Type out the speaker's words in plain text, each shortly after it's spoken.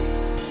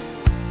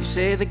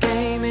say the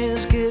game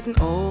is getting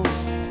old.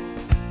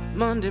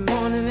 Monday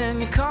morning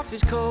and your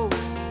coffee's cold.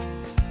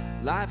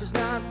 Life is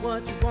not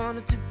what you want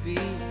it to be.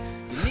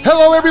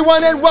 Hello,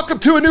 everyone, and welcome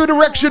to A New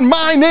Direction.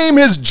 My name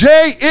is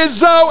Jay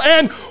Izzo,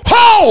 and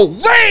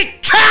holy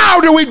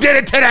cow, we did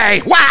it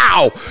today.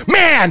 Wow,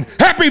 man,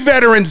 happy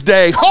Veterans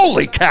Day.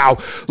 Holy cow.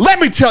 Let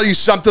me tell you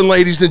something,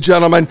 ladies and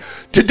gentlemen.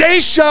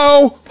 Today's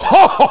show,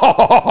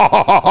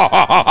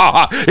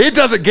 it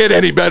doesn't get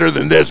any better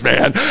than this,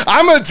 man.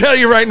 I'm going to tell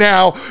you right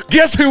now,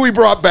 guess who we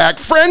brought back?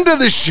 Friend of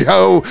the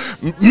show,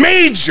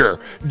 Major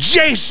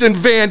Jason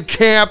Van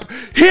Camp.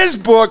 His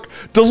book,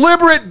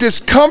 Deliberate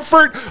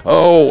Discomfort.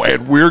 Oh,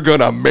 and we're going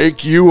to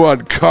make you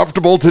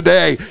uncomfortable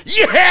today.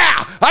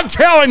 Yeah, I'm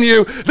telling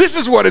you, this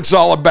is what it's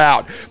all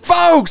about.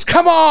 Folks,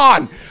 come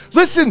on.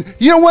 Listen,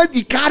 you know what?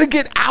 You got to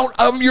get out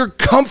of your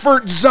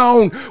comfort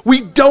zone. We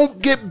don't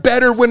get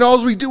better when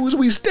all we do is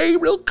we stay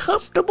real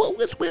comfortable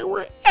with where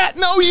we're at.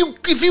 No,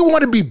 if you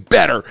want to be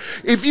better,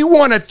 if you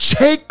want to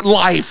take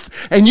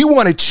life and you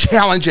want to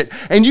challenge it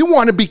and you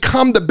want to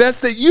become the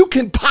best that you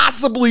can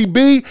possibly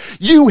be,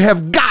 you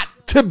have got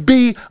to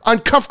be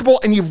uncomfortable,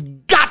 and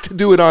you've got to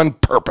do it on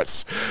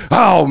purpose.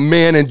 Oh,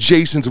 man, and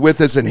Jason's with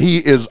us, and he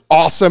is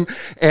awesome.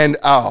 And,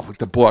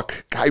 the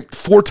book,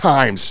 4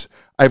 times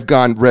I've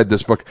read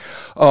this book.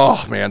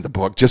 Oh, man, the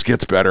book just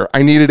gets better.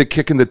 I needed a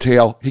kick in the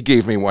tail. He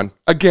gave me one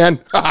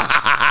again.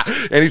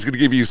 And he's going to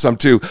give you some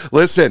too.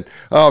 Listen,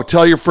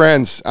 tell your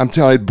friends. I'm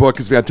telling you, the book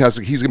is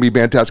fantastic. He's going to be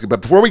fantastic.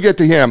 But before we get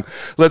to him,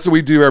 that's what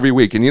we do every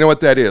week. And you know what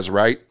that is,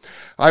 right?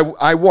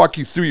 I walk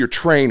you through your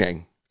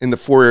training in the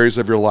 4 areas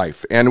of your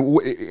life. And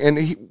what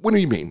do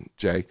you mean,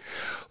 Jay?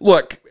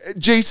 Look,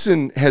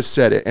 Jason has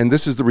said it, and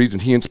this is the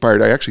reason he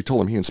inspired. I actually told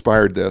him he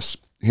inspired this.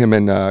 Him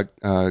and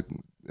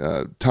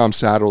Tom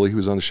Satterley, who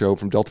was on the show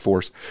from Delta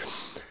Force.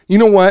 You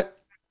know what?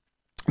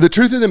 The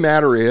truth of the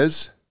matter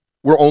is,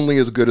 we're only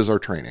as good as our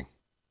training.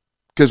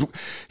 Because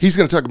he's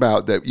going to talk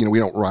about that, we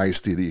don't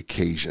rise to the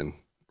occasion,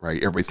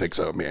 right? Everybody thinks,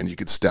 oh man, you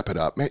could step it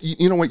up. Man,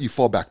 you know what? You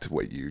fall back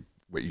to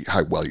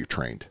how well you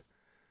trained.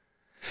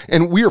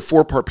 And we are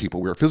 4-part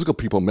people. We are physical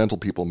people, mental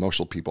people,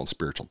 emotional people, and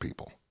spiritual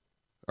people.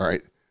 All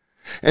right.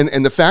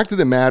 And the fact of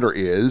the matter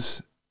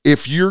is,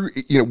 if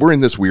we're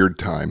in this weird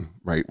time,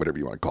 right? Whatever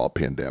you want to call it,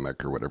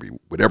 pandemic or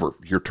whatever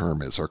your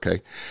term is.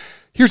 Okay.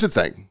 Here's the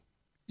thing.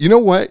 You know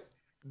what?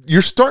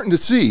 You're starting to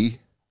see,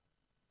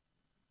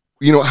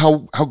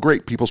 how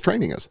great people's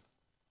training is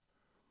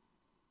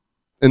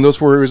in those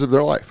 4 areas of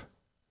their life.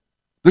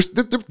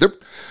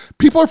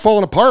 People are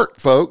falling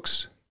apart,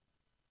 folks.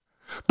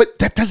 But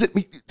that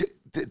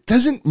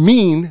doesn't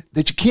mean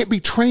that you can't be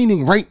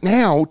training right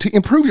now to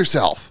improve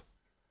yourself.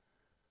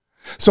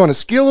 So on a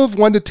scale of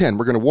 1 to 10,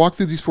 we're going to walk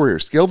through these 4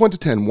 areas. Scale of 1 to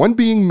 10, 1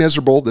 being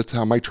miserable, that's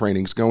how my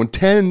training's going.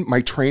 10,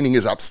 my training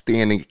is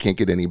outstanding, it can't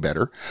get any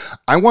better.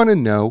 I want to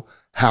know,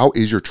 how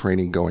is your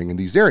training going in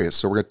these areas?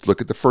 So we're going to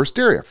look at the first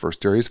area.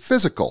 First area is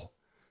physical,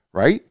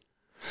 right?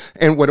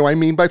 And what do I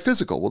mean by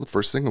physical? Well, the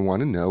first thing I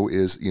want to know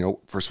is,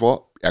 first of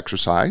all,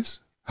 exercise.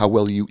 How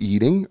well are you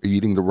eating? Are you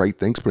eating the right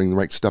things, putting the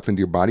right stuff into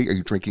your body? Are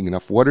you drinking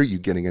enough water? Are you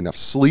getting enough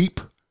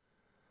sleep?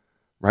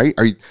 Right?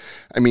 Are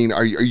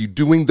you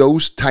doing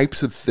those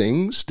types of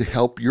things to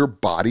help your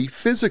body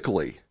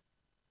physically?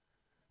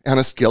 On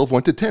a scale of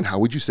 1 to 10, how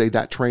would you say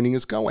that training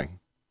is going?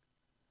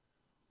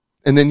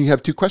 And then you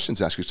have 2 questions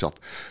to ask yourself.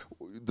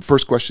 The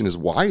first question is,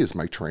 why is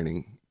my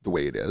training the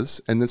way it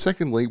is? And then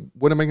secondly,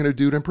 what am I going to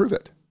do to improve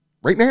it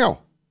right now?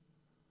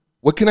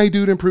 What can I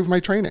do to improve my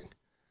training?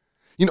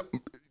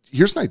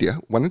 Here's an idea.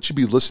 Why don't you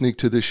be listening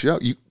to this show?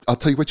 I'll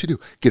tell you what you do.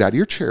 Get out of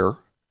your chair.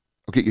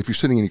 Okay, if you're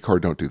sitting in your car,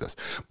 don't do this.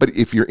 But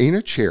if you're in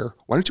a chair,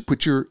 why don't you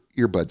put your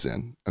earbuds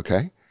in,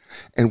 okay?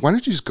 And why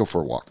don't you just go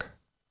for a walk?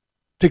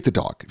 Take the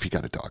dog, if you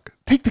got a dog.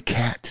 Take the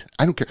cat.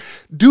 I don't care.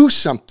 Do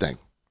something,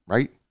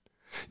 right?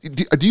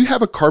 Do you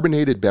have a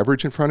carbonated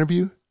beverage in front of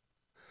you?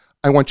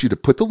 I want you to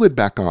put the lid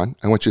back on.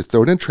 I want you to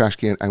throw it in a trash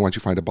can. I want you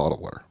to find a bottle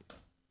of water.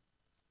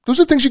 Those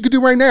are things you could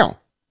do right now,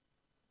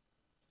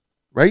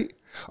 right?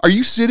 Are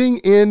you sitting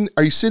in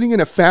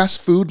a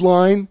fast food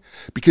line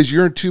because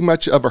you're in too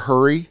much of a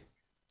hurry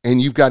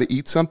and you've got to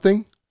eat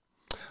something?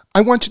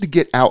 I want you to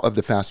get out of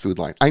the fast food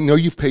line. I know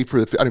you've paid for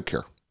I don't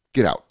care.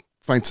 Get out.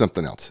 Find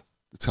something else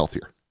that's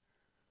healthier.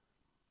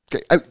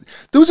 Okay.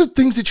 Those are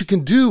things that you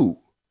can do,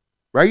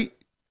 right?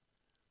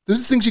 Those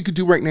are things you could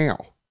do right now.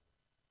 All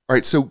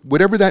right. So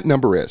whatever that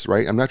number is,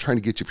 right? I'm not trying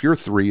to get you, if you're a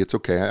 3, it's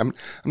okay. I'm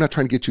not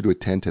trying to get you to a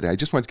 10 today. I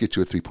just want to get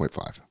you a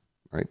 3.5,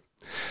 right?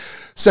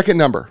 Second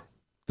number,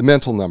 the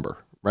mental number,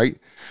 right?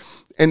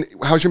 And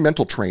how's your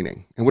mental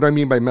training? And what do I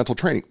mean by mental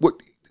training?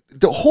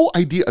 The whole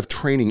idea of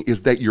training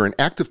is that you're an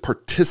active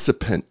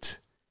participant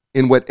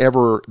in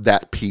whatever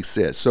that piece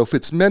is. So if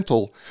it's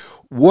mental,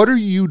 what are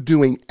you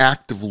doing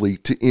actively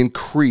to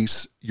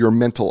increase your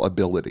mental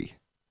ability?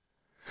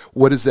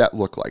 What does that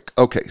look like?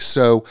 Okay,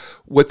 so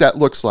what that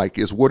looks like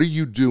is, what are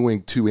you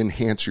doing to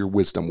enhance your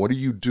wisdom? What are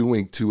you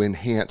doing to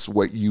enhance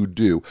what you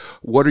do?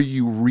 What are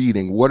you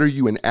reading? What are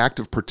you an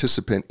active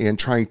participant in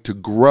trying to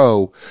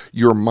grow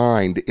your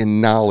mind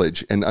in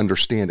knowledge and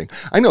understanding?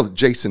 I know that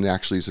Jason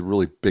actually is a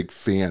really big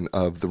fan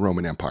of the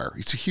Roman Empire.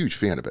 He's a huge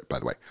fan of it, by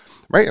the way.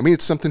 Right? I mean,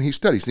 it's something he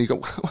studies. And you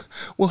go,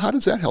 well, how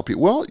does that help you?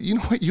 Well, you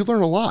know what? You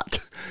learn a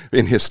lot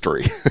in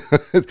history.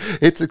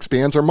 It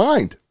expands our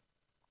mind.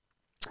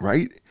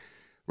 Right?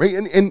 Right?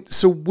 And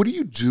so what are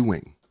you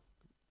doing?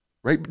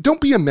 Right? Don't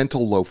be a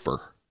mental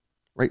loafer.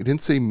 Right? It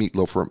didn't say meat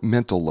loafer,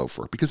 mental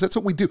loafer, because that's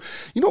what we do.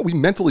 You know what? We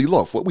mentally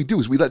loaf. What we do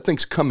is we let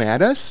things come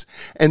at us,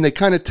 and they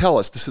kind of tell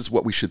us this is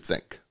what we should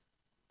think.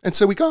 And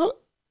so we go,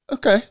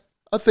 okay,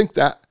 I'll think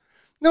that.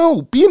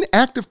 No, be an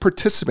active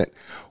participant.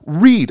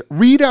 Read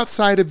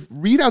outside of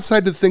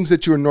the things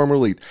that you would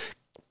normally read.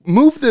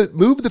 Move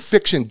the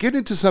fiction. Get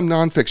into some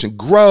nonfiction.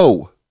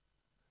 Grow.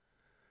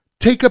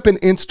 Take up an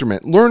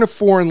instrument. Learn a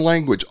foreign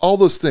language. All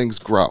those things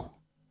grow.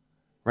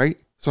 Right?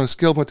 So on a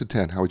scale of 1 to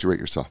 10, how would you rate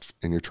yourself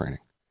in your training?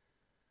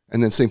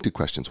 And then same 2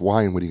 questions.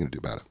 Why and what are you going to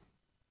do about it?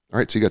 All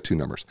right, so you got 2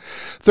 numbers.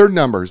 Third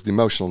number is the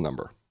emotional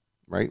number.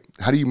 Right?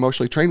 How do you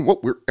emotionally train?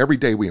 Every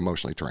day we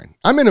emotionally train.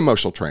 I'm in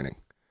emotional training.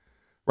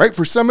 Right?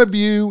 For some of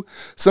you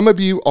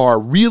are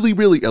really,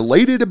 really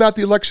elated about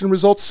the election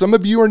results. Some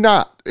of you are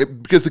not.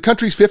 Because the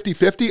country's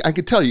 50-50, I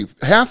can tell you,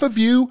 half of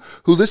you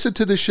who listen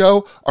to the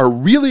show are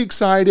really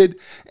excited,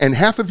 and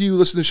half of you who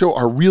listen to the show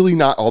are really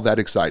not all that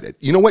excited.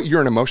 You know what?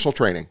 You're in emotional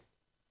training.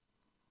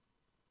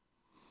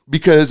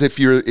 Because if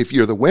you're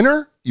the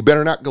winner, you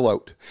better not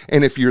gloat.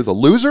 And if you're the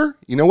loser,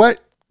 you know what?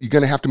 You're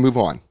going to have to move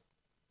on.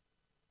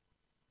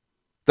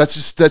 That's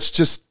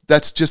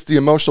just the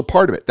emotional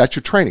part of it. That's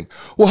your training.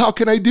 Well, how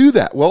can I do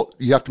that? Well,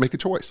 you have to make a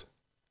choice.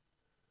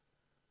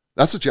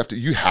 That's what you have to.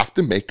 You have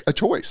to make a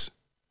choice.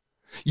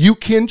 You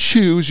can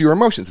choose your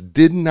emotions.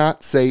 Did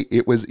not say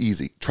it was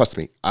easy. Trust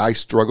me, I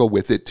struggle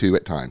with it too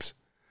at times.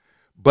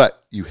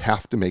 But you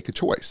have to make a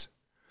choice.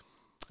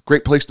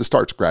 Great place to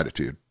start is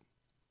gratitude.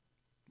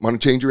 Want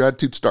to change your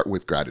attitude? Start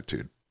with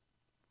gratitude.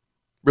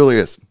 Really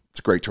is. It's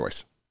a great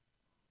choice.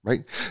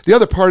 Right? The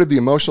other part of the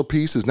emotional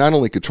piece is not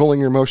only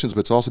controlling your emotions, but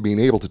it's also being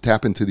able to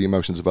tap into the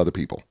emotions of other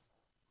people.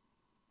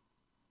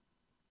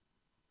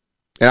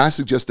 And I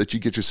suggest that you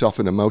get yourself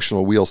an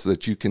emotional wheel so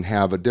that you can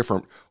have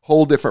a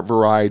whole different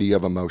variety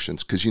of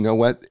emotions. Because you know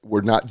what?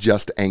 We're not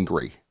just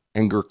angry.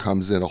 Anger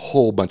comes in a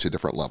whole bunch of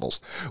different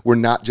levels. We're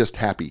not just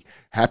happy.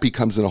 Happy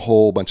comes in a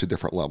whole bunch of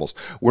different levels.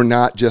 We're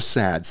not just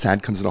sad.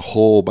 Sad comes in a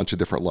whole bunch of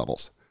different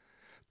levels.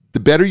 The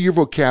better your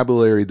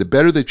vocabulary, the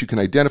better that you can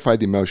identify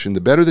the emotion,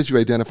 the better that you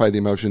identify the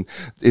emotion,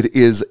 it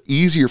is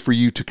easier for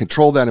you to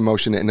control that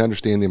emotion and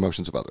understand the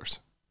emotions of others.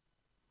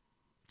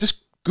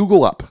 Just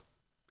Google up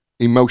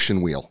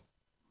emotion wheel.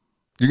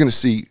 You're going to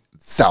see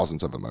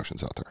thousands of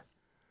emotions out there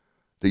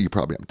that you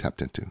probably haven't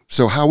tapped into.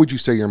 So how would you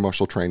say your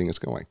emotional training is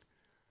going?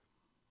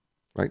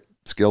 Right?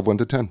 Scale of 1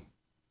 to 10.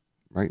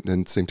 Right? And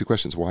then same 2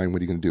 questions. Why and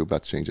what are you going to do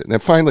about to change it? And then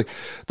finally,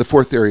 the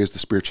 4th area is the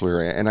spiritual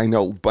area. And I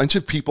know a bunch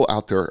of people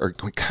out there are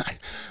going, God,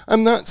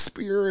 I'm not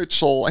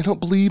spiritual. I don't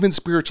believe in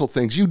spiritual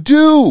things. You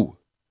do.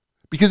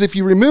 Because if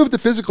you remove the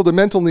physical, the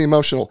mental, and the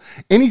emotional,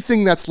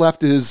 anything that's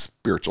left is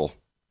spiritual.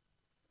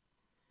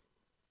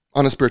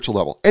 On a spiritual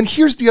level. And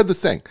here's the other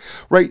thing,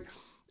 right?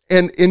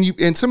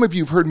 And some of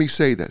you have heard me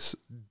say this.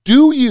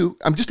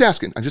 I'm just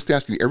asking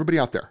you, everybody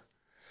out there,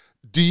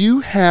 do you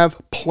have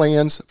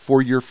plans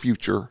for your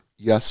future?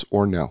 Yes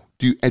or no?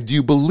 Do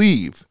you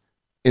believe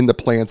in the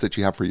plans that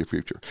you have for your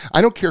future?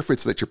 I don't care if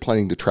it's that you're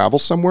planning to travel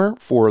somewhere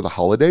for the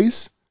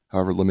holidays,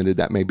 however limited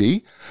that may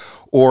be,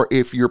 or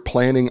if you're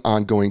planning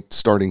on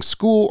starting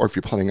school, or if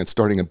you're planning on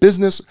starting a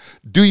business.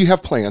 Do you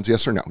have plans?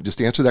 Yes or no?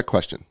 Just answer that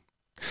question.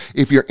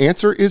 If your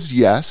answer is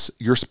yes,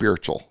 you're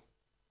spiritual.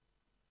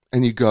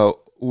 And you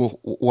go, well,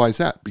 why is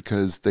that?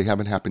 Because they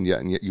haven't happened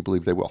yet, and yet you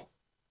believe they will.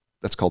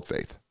 That's called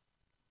faith.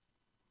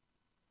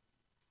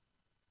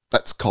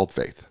 That's called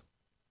faith.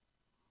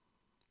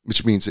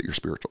 Which means that you're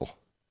spiritual.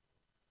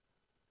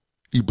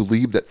 You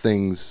believe that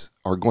things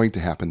are going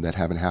to happen that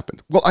haven't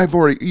happened. Well,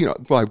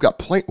 I've got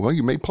plans. Well,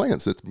 you made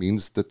plans. That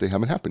means that they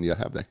haven't happened yet,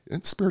 have they?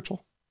 It's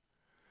spiritual.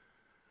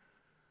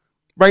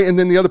 Right? And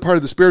then the other part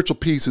of the spiritual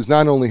piece is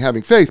not only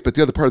having faith, but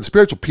the other part of the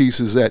spiritual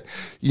piece is that,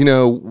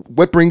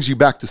 what brings you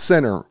back to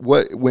center?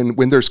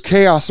 When there's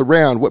chaos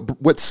around,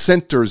 what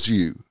centers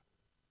you?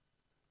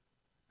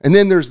 And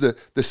then there's the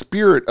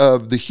spirit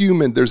of the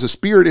human. There's a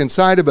spirit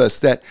inside of us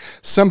that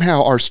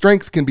somehow our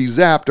strength can be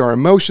zapped, our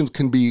emotions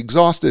can be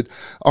exhausted,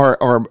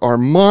 our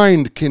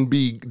mind can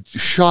be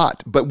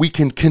shot, but we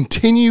can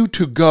continue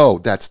to go.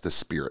 That's the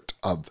spirit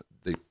of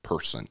the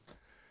person.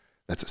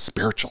 That's a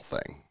spiritual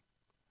thing.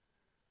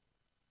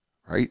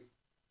 Right?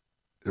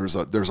 There's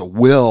a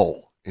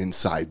will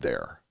inside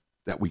there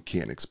that we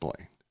can't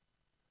explain.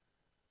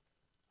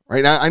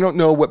 Right? I don't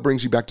know what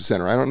brings you back to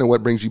center. I don't know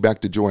what brings you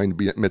back to joy in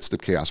the midst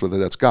of chaos, whether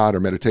that's God or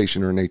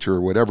meditation or nature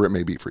or whatever it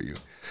may be for you.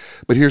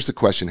 But here's the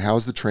question.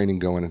 How's the training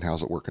going and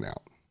how's it working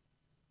out?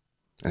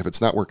 And if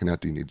it's not working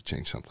out, do you need to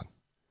change something?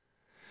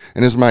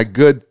 And as my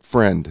good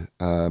friend,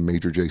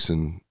 Major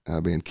Jason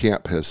Van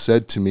Camp, has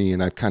said to me,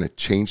 and I've kind of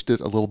changed it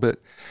a little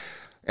bit,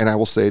 and I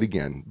will say it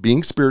again,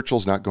 being spiritual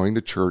is not going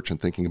to church and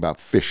thinking about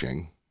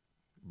fishing.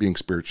 Being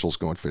spiritual is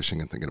going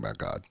fishing and thinking about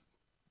God.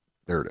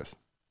 There it is.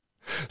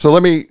 So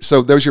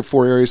those are your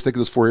 4 areas. Think of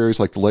those 4 areas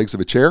like the legs of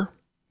a chair,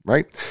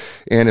 right?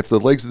 And if the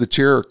legs of the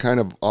chair are kind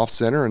of off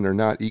center and they're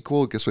not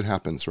equal, guess what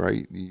happens,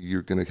 right?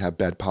 You're going to have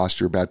bad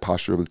posture. Bad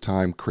posture over the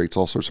time creates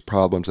all sorts of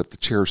problems. If the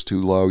chair is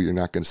too low, you're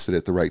not going to sit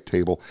at the right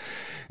table.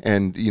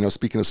 And,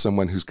 speaking of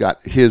someone who's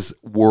got his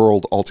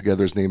world all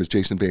together, his name is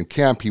Jason Van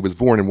Camp. He was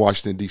born in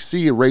Washington,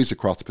 D.C. and raised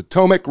across the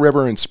Potomac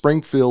River in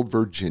Springfield,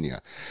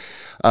 Virginia.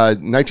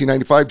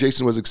 1995,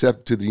 Jason was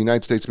accepted to the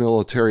United States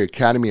Military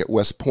Academy at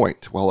West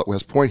Point. While at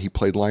West Point, he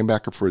played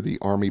linebacker for the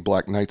Army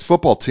Black Knights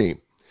football team.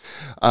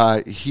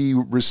 He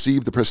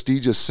received the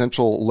prestigious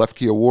Central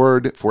Lefke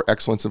Award for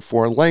Excellence in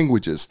Foreign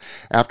Languages.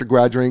 After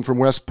graduating from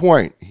West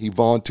Point, he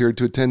volunteered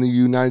to attend the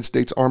United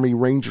States Army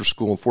Ranger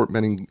School in Fort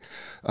Benning,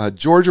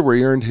 Georgia, where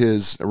he earned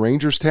his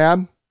Ranger's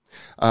tab.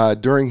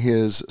 During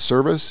his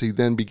service, he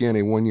then began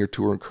a one-year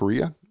tour in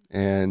Korea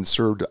and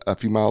served a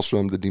few miles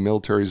from the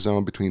demilitarized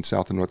zone between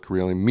South and North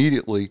Korea.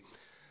 Immediately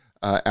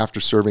after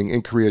serving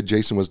in Korea,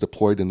 Jason was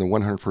deployed in the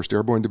 101st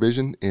Airborne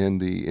Division in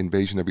the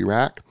invasion of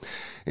Iraq.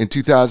 In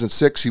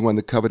 2006, he won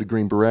the coveted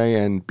Green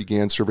Beret and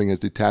began serving as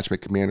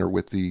detachment commander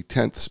with the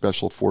 10th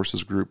Special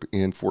Forces Group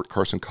in Fort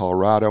Carson,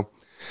 Colorado.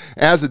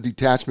 As a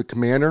detachment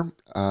commander,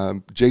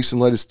 Jason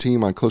led his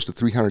team on close to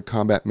 300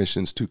 combat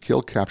missions to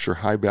kill, capture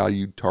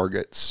high-value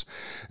targets,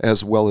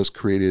 as well as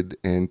created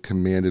and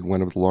commanded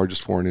one of the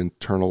largest foreign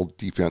internal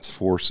defense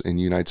force in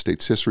United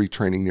States history,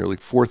 training nearly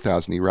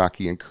 4,000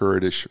 Iraqi and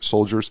Kurdish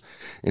soldiers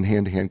in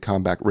hand-to-hand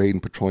combat raid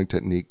and patrolling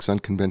techniques,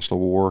 unconventional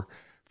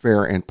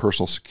warfare, and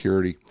personal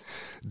security.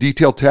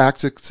 Detailed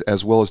tactics,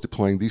 as well as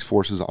deploying these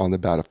forces on the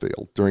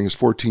battlefield. During his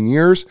 14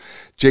 years,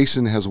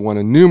 Jason has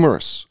won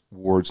numerous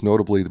awards,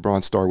 notably the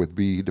Bronze Star with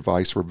B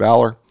device for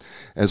Valor,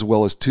 as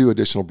well as 2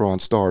 additional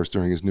Bronze Stars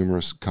during his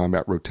numerous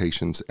combat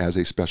rotations as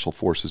a Special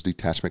Forces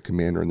Detachment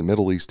Commander in the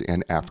Middle East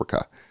and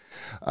Africa.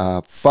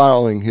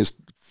 Following his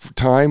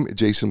time,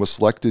 Jason was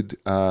selected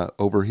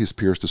over his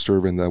peers to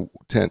serve in the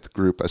 10th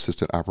Group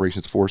Assistant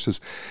Operations Forces.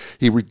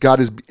 He got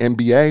his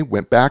MBA,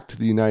 went back to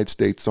the United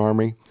States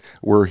Army,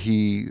 where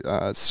he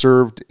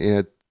served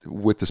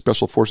with the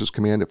Special Forces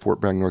Command at Fort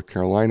Bragg, North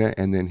Carolina,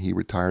 and then he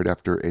retired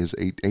after his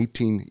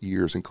 18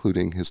 years,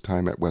 including his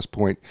time at West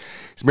Point.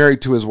 He's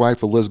married to his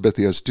wife, Elizabeth.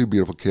 He has 2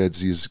 beautiful kids.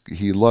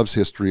 He loves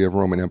history of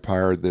Roman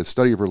Empire, the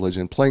study of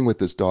religion, playing with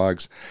his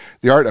dogs,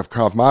 the art of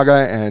Krav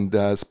Maga, and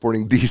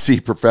supporting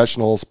DC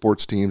professional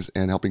sports teams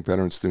and helping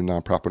veterans through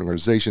nonprofit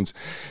organizations.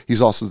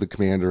 He's also the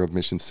commander of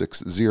Mission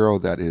 60.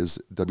 That is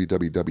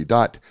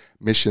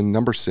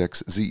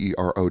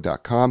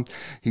www.mission6zero.com.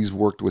 He's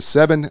worked with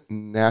 7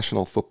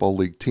 National Football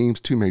League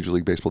teams, 2 Major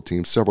League Baseball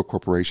teams, several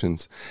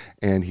corporations,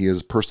 and he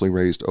has personally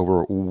raised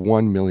over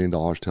 $1 million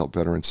to help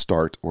veterans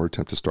start or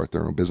attempt to start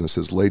their own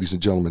businesses. Ladies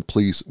and gentlemen,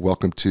 please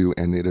welcome to,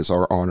 and it is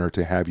our honor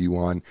to have you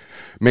on,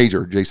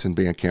 Major Jason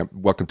Van Camp.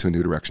 Welcome to A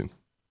New Direction.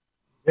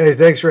 Hey,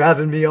 thanks for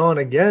having me on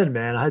again,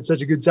 man. I had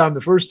such a good time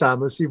the first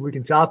time. Let's see if we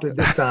can top it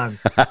this time.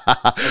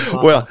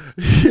 Well,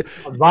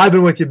 I'm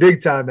vibing with you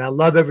big time, man. I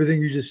love everything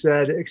you just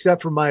said,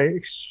 except for my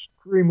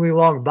extremely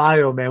long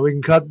bio, man. We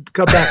can cut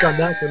back on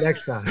that for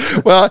next time.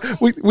 Well,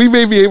 we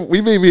may be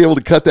able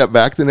to cut that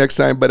back the next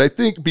time, but I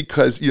think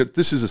because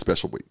this is a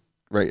special week,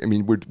 right? I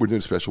mean, we're doing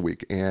a special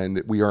week,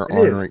 and we are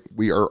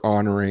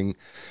honoring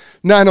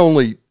not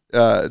only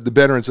the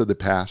veterans of the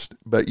past,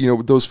 but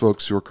those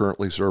folks who are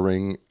currently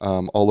serving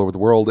all over the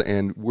world,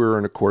 and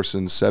we're of course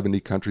in 70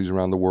 countries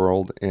around the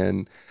world,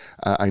 and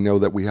I know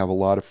that we have a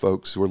lot of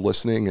folks who are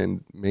listening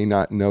and may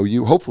not know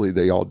you. Hopefully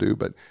they all do,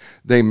 but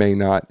they may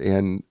not.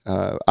 And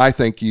I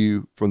thank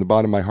you from the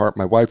bottom of my heart.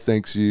 My wife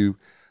thanks you.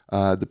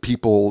 The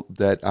people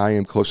that I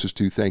am closest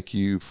to thank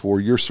you for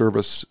your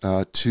service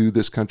to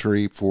this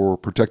country, for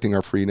protecting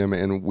our freedom,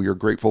 and we are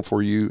grateful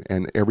for you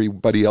and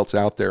everybody else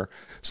out there.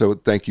 So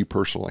thank you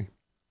personally.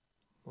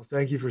 Well,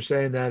 thank you for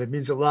saying that. It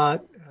means a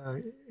lot.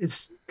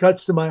 It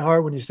cuts to my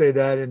heart when you say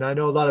that. And I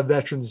know a lot of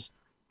veterans,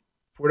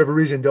 for whatever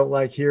reason, don't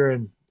like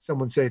hearing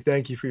someone say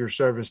thank you for your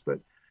service. But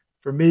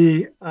for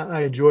me,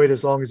 I enjoy it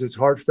as long as it's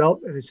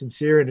heartfelt and it's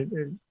sincere.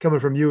 And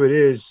coming from you, it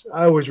is.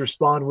 I always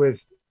respond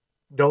with,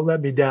 don't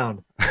let me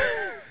down.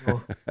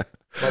 Well,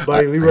 my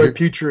buddy Leroy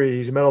Petrie,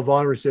 he's a Medal of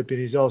Honor recipient.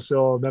 He's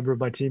also a member of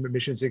my team at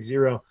Mission 60.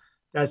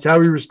 That's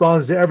how he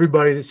responds to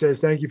everybody that says,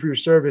 thank you for your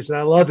service. And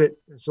I love it.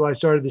 And so I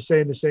started to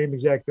saying the same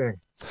exact thing.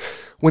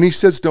 When he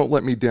says, don't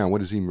let me down, what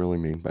does he really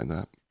mean by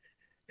that?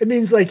 It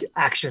means like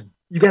action.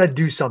 You got to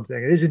do something.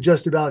 It isn't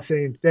just about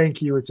saying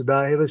thank you. It's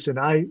about, hey, listen,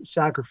 I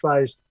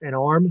sacrificed an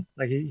arm.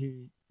 Like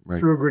he Right.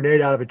 threw a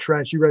grenade out of a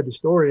trench. You read the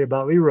story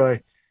about Leroy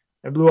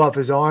and blew off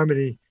his arm, and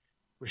he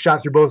was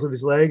shot through both of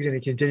his legs, and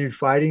he continued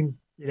fighting.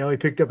 He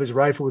picked up his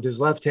rifle with his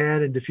left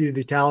hand and defeated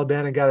the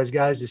Taliban and got his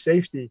guys to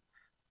safety.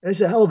 And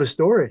it's a hell of a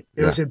story.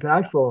 Yeah. It's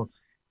impactful.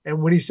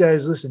 And when he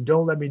says, listen,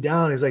 don't let me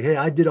down, he's like, hey,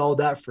 I did all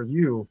that for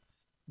you.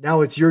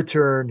 Now it's your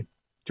turn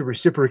to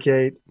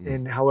reciprocate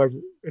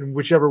in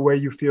whichever way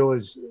you feel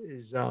is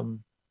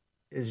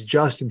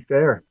just and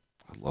fair.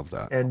 I love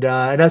that. And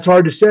that's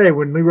hard to say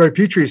when Leroy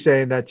Petrie is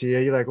saying that to you.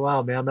 You're like,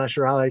 wow, man, I'm not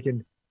sure how I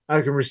can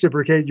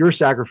reciprocate your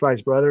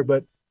sacrifice, brother.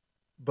 But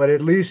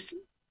at least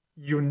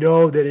you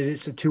know that it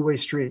is a two-way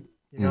street,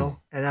 and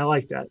I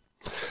like that.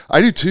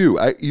 I do too.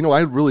 I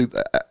really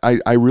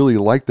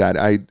like that.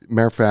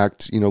 Matter of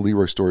fact,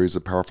 Leroy's story is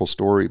a powerful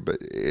story, but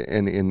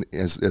and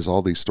as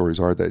all these stories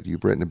are that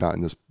you've written about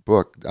in this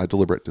book,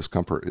 Deliberate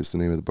Discomfort is the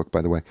name of the book,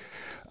 by the way.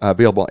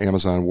 Available on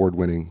Amazon,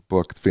 award-winning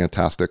book,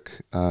 fantastic.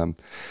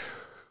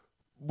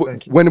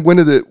 Thank you. One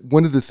of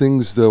the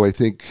things though, I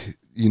think,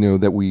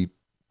 that we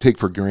take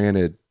for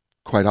granted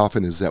quite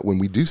often is that when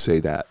we do say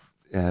that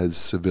as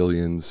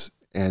civilians,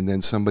 and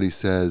then somebody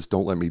says,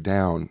 "Don't let me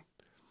down,"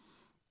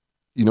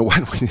 you know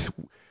what?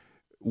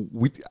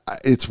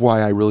 It's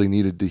why I really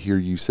needed to hear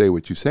you say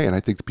what you say, and I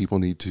think the people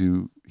need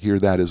to hear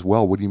that as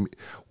well. What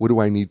do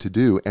I need to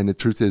do? And the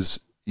truth is,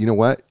 you know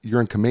what?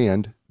 You're in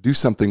command. Do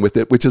something with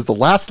it, which is the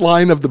last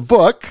line of the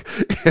book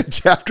in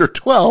chapter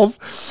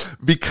 12,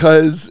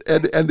 because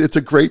and it's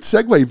a great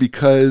segue,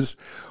 because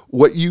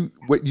what you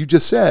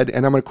just said,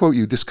 and I'm going to quote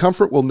you: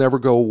 discomfort will never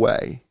go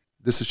away.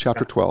 This is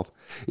chapter 12.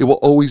 It will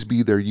always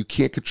be there. You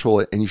can't control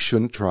it, and you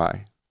shouldn't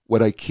try.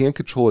 What I can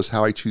control is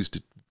how I choose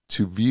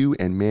to view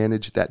and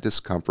manage that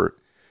discomfort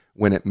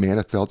when it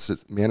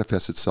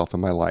manifests itself in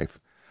my life.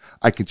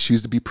 I can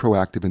choose to be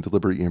proactive and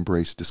deliberately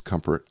embrace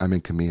discomfort. I'm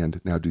in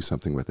command. Now do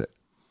something with it.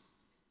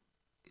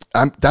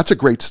 That's a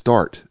great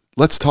start.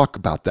 Let's talk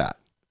about that.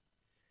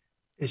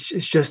 It's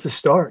just the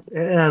start,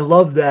 and I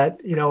love that.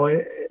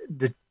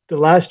 The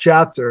last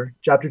chapter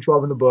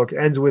 12 in the book,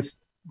 ends with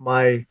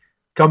my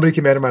company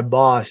commander, my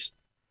boss,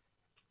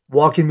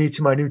 walking me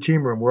to my new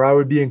team room where I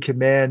would be in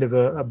command of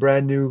a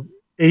brand new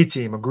A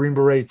team, a Green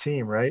Beret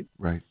team, right?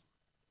 Right.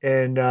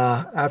 And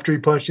after he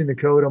punched in the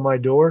code on my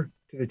door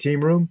to the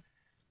team room,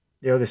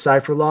 the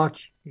cipher lock,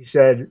 he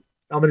said,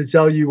 "I'm going to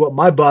tell you what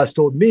my boss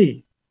told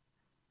me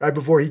right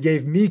before he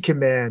gave me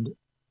command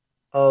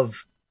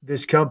of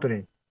this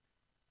company.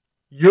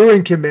 You're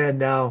in command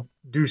now.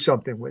 Do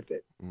something with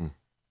it." Mm.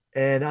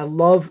 And I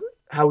love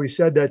how he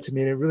said that to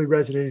me, and it really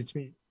resonated to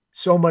me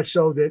so much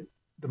so that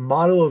the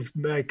motto of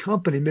my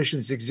company,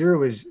 Mission 60,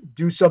 is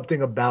do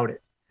something about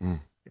it.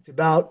 Mm. It's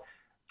about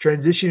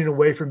transitioning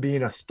away from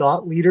being a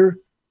thought leader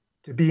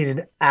to being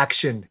an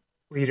action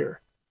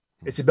leader.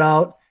 It's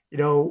about,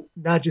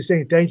 not just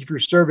saying thank you for your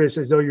service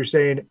as though you're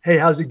saying, "Hey,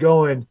 how's it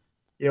going?"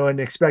 And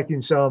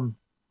expecting some,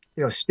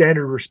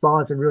 standard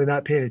response and really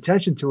not paying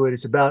attention to it.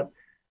 It's about,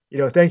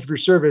 "Thank you for your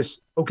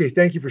service. Okay,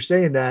 thank you for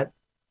saying that."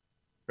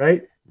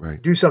 Right?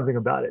 Right. Do something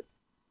about it.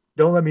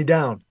 Don't let me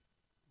down.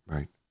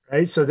 Right.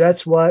 Right? So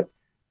that's what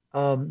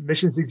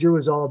Mission 60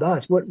 is all about.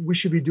 It's what we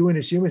should be doing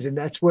as humans, and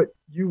that's what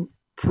you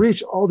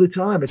preach all the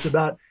time. It's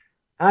about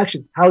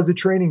action. How's the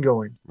training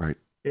going? Right.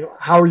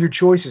 How are your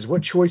choices?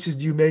 What choices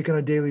do you make on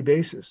a daily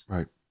basis?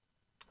 Right.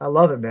 I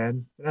love it,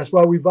 man. And that's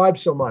why we vibe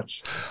so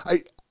much.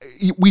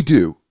 We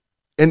do.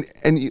 And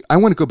I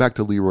want to go back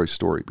to Leroy's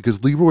story,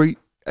 because Leroy,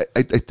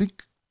 I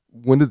think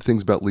one of the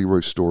things about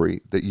Leroy's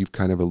story that you've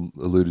kind of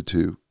alluded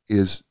to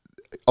is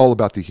all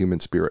about the human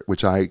spirit,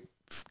 which I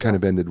kind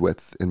of ended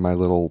with in my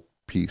little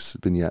piece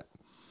vignette.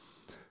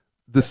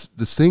 The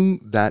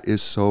thing that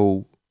is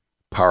so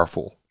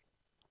powerful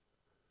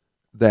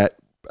that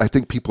I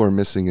think people are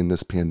missing in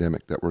this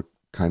pandemic that we're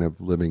kind of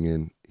living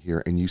in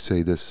here, and you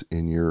say this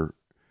in your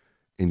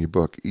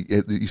book,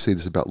 you say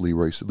this about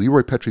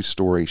Leroy Petrie's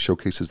story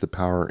showcases the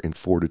power and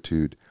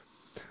fortitude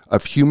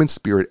of human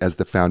spirit as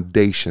the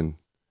foundation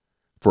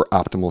for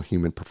optimal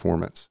human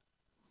performance.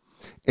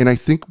 And I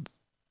think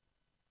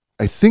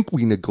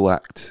we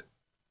neglect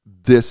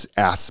this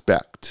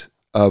aspect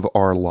of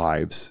our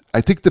lives.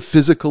 I think the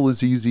physical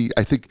is easy.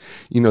 I think,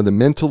 the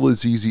mental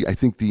is easy. I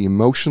think the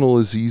emotional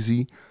is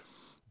easy.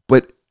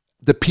 But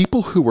the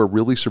people who are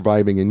really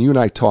surviving, and you and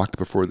I talked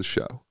before the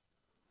show,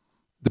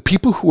 the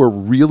people who are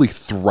really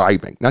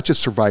thriving, not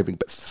just surviving,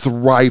 but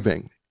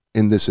thriving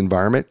in this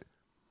environment,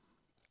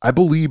 I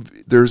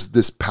believe there's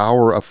this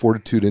power of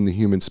fortitude in the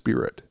human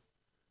spirit.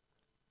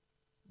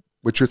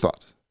 What's your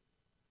thoughts?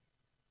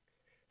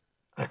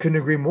 I couldn't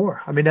agree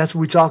more. I mean, that's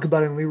what we talk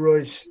about in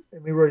Leroy's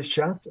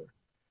chapter.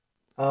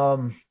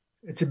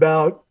 It's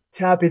about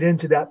tapping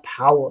into that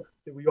power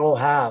that we all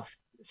have,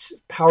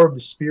 power of the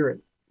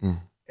spirit.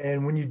 Mm.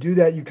 And when you do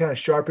that, you kind of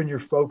sharpen your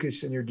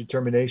focus and your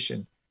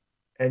determination,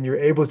 and you're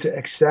able to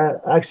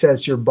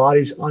access your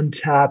body's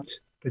untapped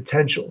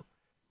potential.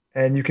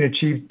 And you can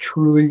achieve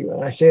truly,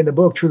 I say in the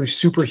book, truly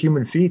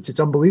superhuman feats. It's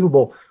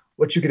unbelievable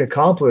what you can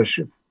accomplish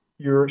if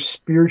you're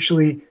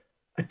spiritually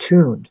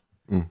attuned.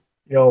 Mm.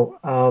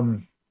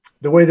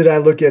 The way that I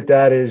look at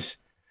that is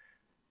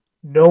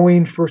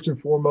knowing first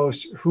and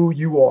foremost who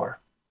you are.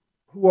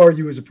 Who are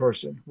you as a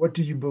person? What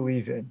do you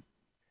believe in?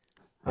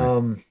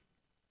 Right.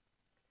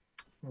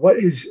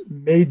 What has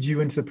made you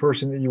into the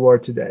person that you are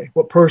today?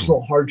 What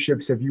personal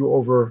hardships have you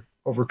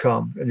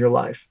overcome in your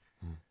life?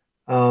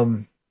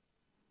 Mm.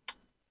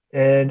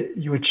 And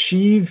you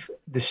achieve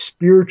the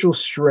spiritual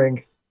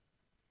strength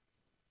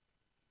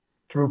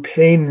through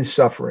pain and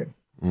suffering,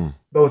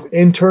 both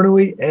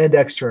internally and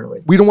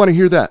externally. We don't want to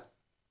hear that.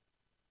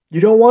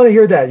 You don't want to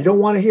hear that. You don't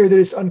want to hear that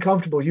it's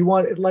uncomfortable. You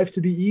want life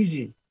to be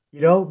easy,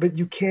 but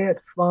you can't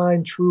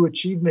find true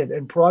achievement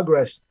and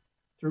progress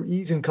through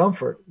ease and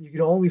comfort. You can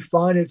only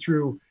find it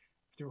through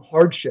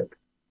hardship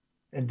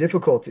and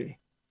difficulty.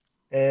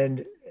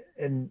 And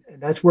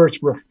that's where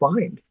it's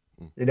refined,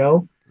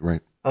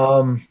 Right.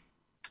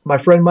 My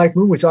friend Mike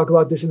Moon, we talk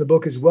about this in the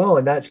book as well.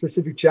 In that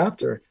specific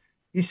chapter,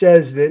 he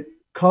says that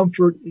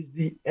comfort is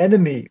the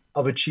enemy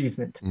of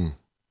achievement.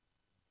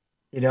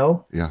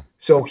 Yeah.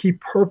 So he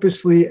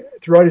purposely,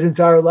 throughout his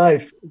entire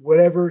life,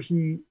 whatever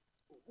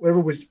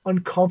was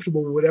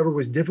uncomfortable, whatever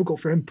was difficult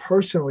for him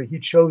personally, he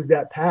chose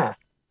that path,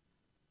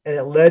 and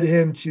it led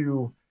him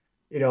to,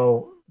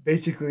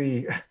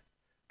 basically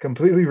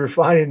completely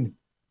refining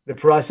the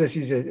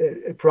processes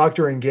at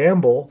Procter and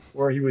Gamble,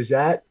 where he was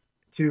at,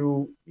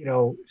 to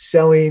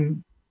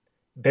selling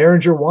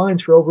Behringer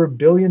wines for over $1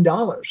 billion.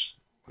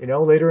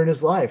 Later in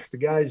his life, the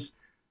guy's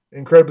an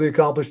incredibly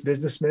accomplished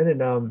businessman,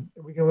 and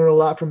we can learn a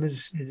lot from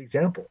his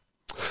example.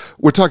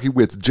 We're talking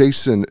with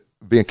Jason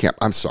Van Camp.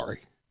 I'm sorry,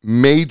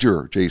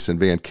 Major Jason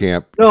Van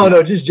Camp.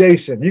 No, just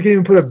Jason. You can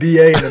even put a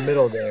BA in the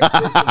middle there.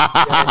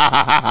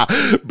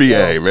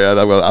 BA, man.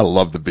 I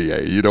love the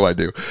BA. You know I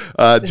do.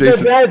 It's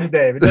Jason. not Dad's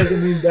name. It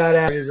doesn't mean bad or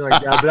anything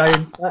like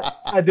that. But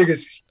I think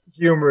it's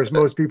humorous.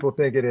 Most people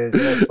think it is.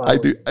 And that's fine. I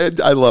do.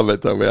 I love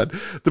it though, man.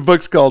 The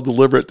book's called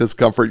Deliberate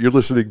Discomfort. You're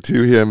listening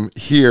to him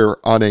here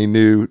on A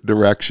New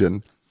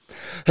Direction.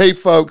 Hey,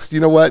 folks, you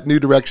know what? New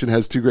Direction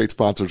has two great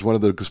sponsors. One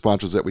of the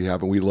sponsors that we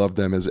have, and we love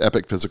them, is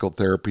Epic Physical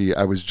Therapy.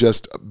 I was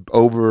just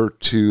over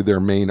to their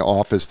main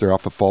office. They're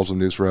off of Falls of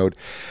News Road.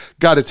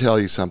 Got to tell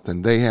you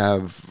something. They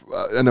have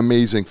an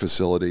amazing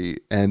facility,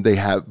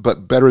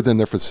 but better than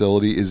their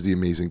facility is the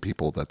amazing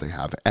people that they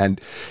have.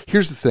 And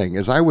here's the thing.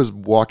 As I was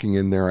walking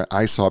in there,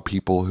 I saw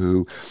people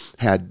who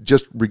had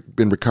just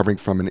been recovering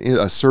from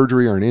a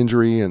surgery or an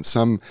injury, and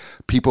some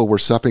people were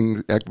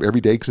suffering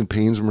everyday aches and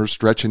pains and were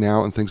stretching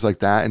out and things like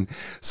that. And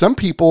some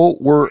people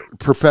were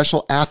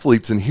professional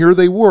athletes, and here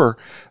they were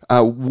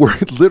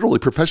literally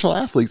professional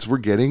athletes were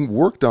getting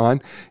worked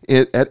on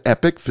at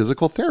Epic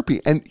Physical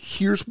Therapy. And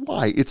here's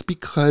why. It's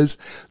because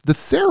the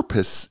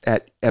therapists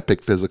at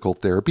Epic Physical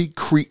Therapy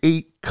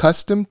create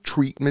custom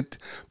treatment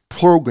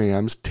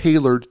programs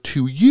tailored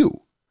to you,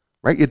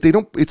 right?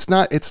 It's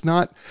not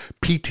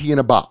PT in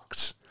a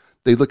box.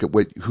 They look at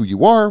who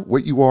you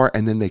are,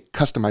 and then they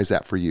customize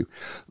that for you.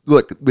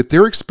 Look, with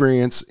their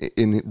experience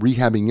in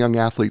rehabbing young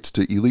athletes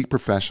to elite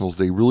professionals,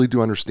 they really do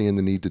understand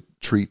the need to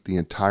treat the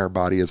entire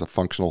body as a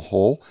functional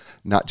whole,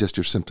 not just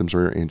your symptoms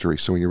or your injury.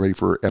 So when you're ready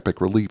for epic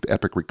relief,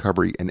 epic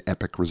recovery, and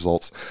epic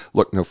results,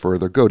 look no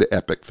further. Go to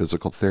Epic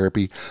Physical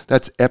Therapy.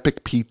 That's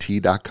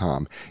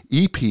epicpt.com,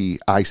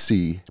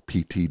 EPICPT.com.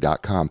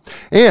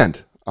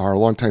 And our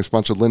longtime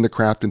sponsor, Linda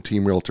Craft and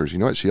Team Realtors. You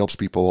know what? She helps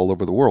people all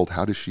over the world.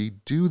 How does she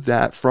do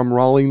that from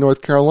Raleigh,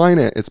 North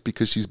Carolina? It's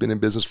because she's been in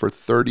business for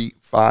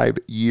 35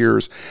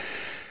 years.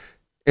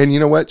 And you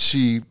know what?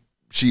 She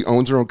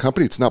owns her own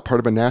company. It's not part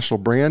of a national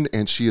brand,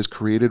 and she has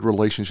created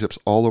relationships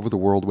all over the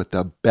world with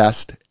the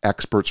best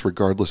experts,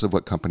 regardless of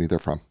what company they're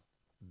from.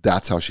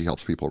 That's how she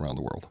helps people around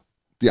the world.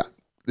 Yeah,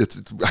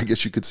 I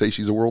guess you could say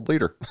she's a world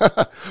leader,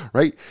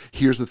 right?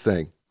 Here's the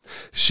thing.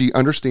 She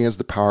understands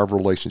the power of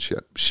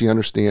relationship. She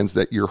understands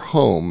that your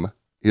home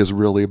is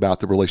really about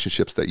the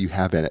relationships that you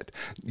have in it.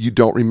 You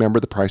don't remember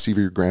the price of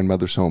your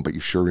grandmother's home, but you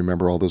sure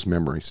remember all those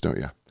memories, don't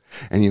you?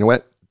 And you know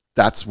what?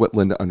 That's what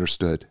Linda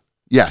understood.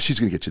 Yeah, she's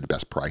going to get you the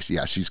best price.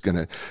 Yeah, she's going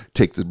to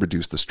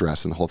reduce the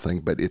stress and the whole thing,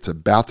 but it's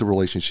about the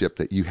relationship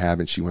that you have,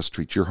 and she wants to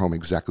treat your home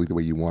exactly the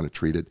way you want it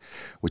treated,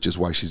 which is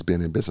why she's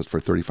been in business for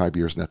 35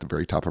 years and at the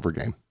very top of her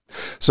game.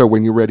 So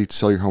when you're ready to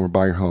sell your home or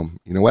buy your home,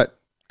 you know what?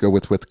 Go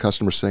with what the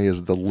customers say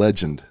is the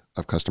legend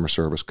of customer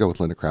service. Go with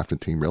Linda Craft and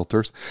Team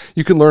Realtors.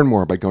 You can learn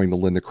more by going to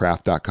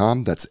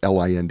lindacraft.com. That's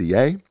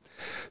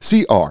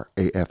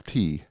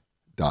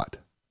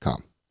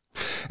LINDACRAFT.com.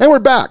 And we're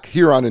back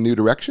here on A New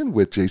Direction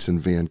with Jason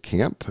Van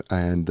Camp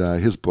and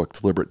his book,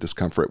 Deliberate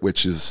Discomfort,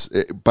 which is,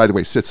 by the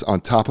way, sits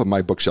on top of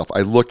my bookshelf.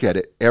 I look at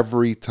it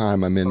every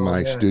time I'm in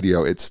my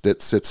studio. It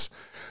sits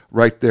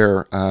right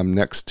there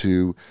next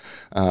to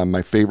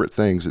my favorite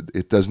things.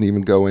 It doesn't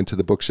even go into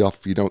the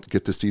bookshelf. You don't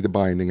get to see the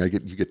binding.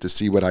 You get to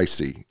see what I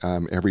see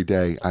every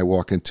day I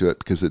walk into it,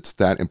 because it's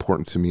that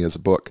important to me as a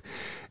book.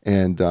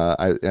 And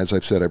as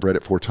I've said, I've read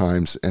it 4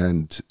 times,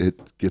 and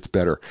it gets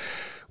better.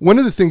 One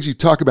of the things you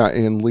talk about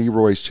in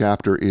Leroy's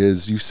chapter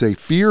is you say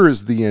fear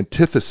is the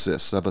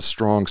antithesis of a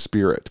strong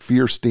spirit.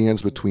 Fear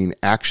stands between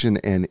action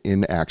and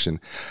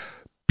inaction.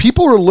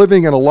 People are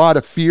living in a lot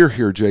of fear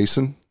here,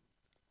 Jason.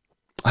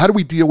 How do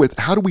we deal with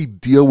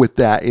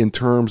that in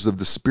terms of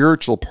the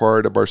spiritual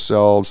part of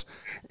ourselves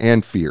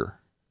and fear?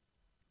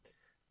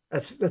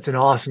 That's an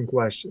awesome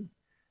question.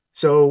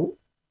 So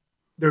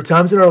there are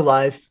times in our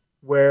life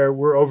where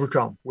we're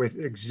overcome with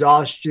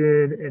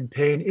exhaustion and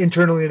pain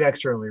internally and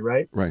externally,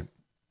 right? Right.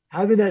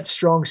 Having that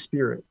strong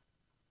spirit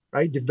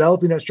right?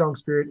 Developing that strong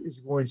spirit is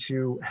going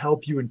to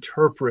help you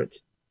interpret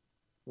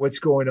what's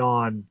going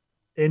on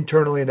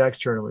internally and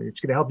externally. It's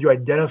going to help you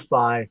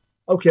identify,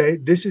 okay,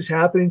 this is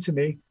happening to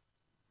me.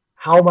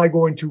 How am I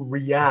going to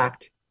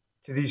react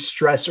to these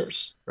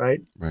stressors,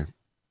 right? Right.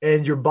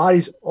 And your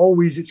body's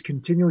always, it's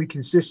continually,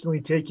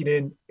 consistently taking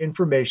in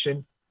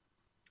information,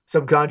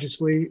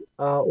 subconsciously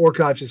or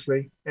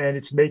consciously, and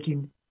it's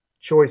making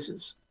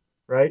choices,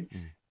 right?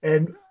 Mm.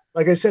 And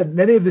like I said,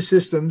 many of the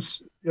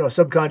systems,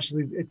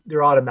 subconsciously,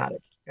 they're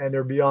automatic and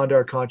they're beyond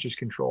our conscious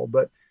control.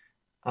 But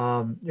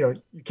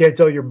you can't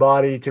tell your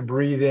body to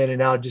breathe in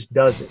and out; it just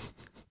does it.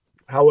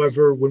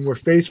 However, when we're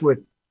faced with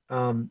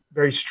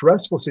very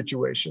stressful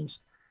situations,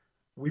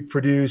 we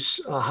produce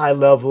a high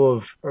level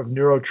of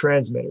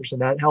neurotransmitters,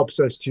 and that helps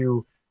us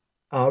to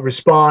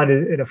respond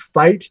in a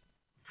fight,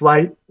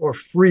 flight, or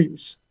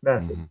freeze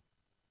method, Mm-hmm.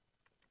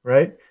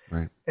 right?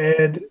 Right.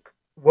 And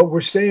what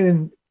we're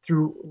saying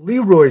through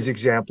Leroy's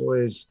example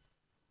is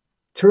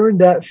turn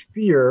that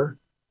fear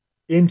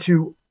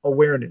into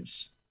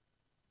awareness,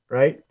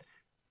 right?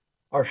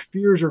 Our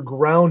fears are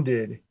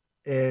grounded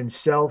in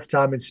self,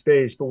 time, and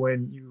space. But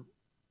when you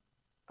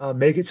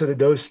make it so that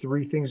those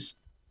three things,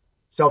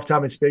 self,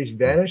 time, and space, Mm.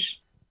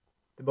 vanish,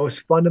 the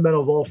most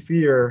fundamental of all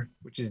fear,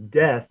 which is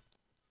death,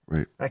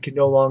 Right. that can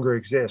no longer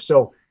exist.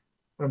 So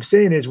what I'm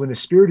saying is when the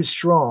spirit is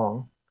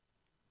strong,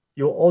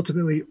 you'll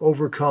ultimately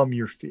overcome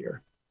your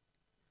fear.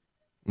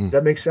 Does Mm.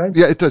 that make sense?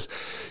 Yeah, it does.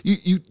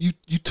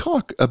 You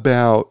talk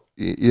about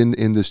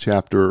in this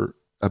chapter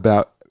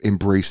about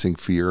embracing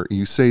fear.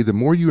 You say the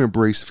more you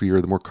embrace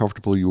fear, the more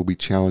comfortable you will be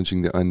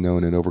challenging the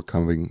unknown and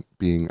overcoming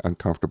being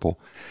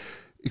uncomfortable.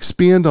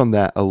 Expand on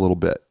that a little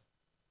bit.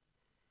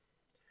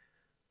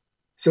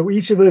 So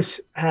each of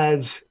us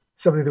has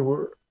something that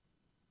we're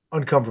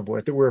uncomfortable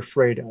with, that we're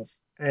afraid of.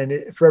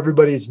 And for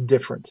everybody, it's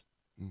different.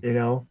 Mm. You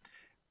know,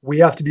 we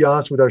have to be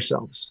honest with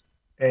ourselves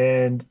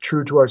and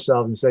true to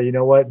ourselves and say, you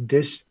know what,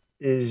 this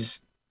is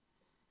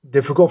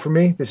difficult for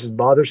me. This is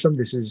bothersome.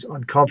 This is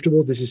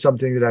uncomfortable. This is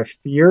something that I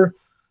fear.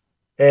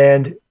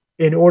 And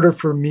in order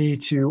for me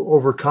to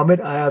overcome it,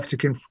 I have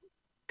to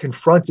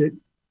confront it,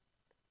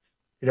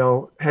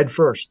 head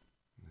first.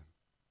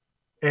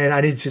 And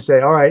I need to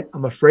say, all right,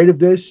 I'm afraid of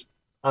this.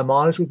 I'm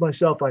honest with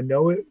myself. I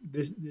know it.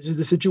 This is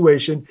the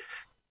situation,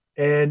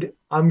 and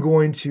I'm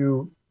going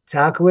to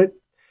tackle it.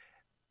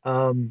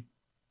 And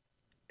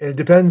it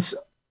depends.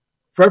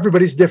 For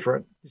everybody's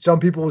different. Some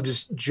people will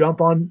just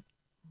jump on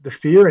the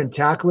fear and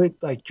tackle it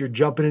like you're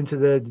jumping into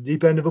the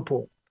deep end of a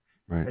pool.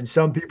 Right. And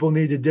some people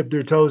need to dip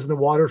their toes in the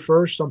water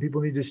first. Some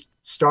people need to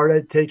start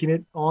at taking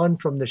it on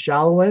from the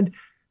shallow end.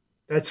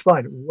 That's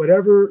fine.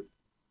 Whatever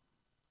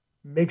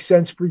makes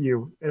sense for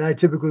you. And I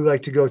typically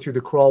like to go through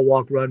the crawl,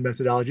 walk, run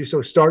methodology.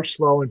 So start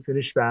slow and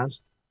finish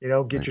fast. Get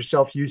Right.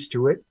 yourself used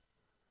to it.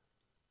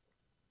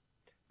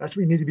 That's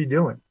what you need to be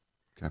doing.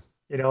 Okay.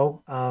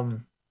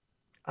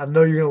 I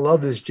know you're going to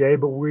love this, Jay,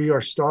 but we are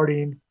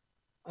starting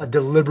a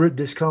deliberate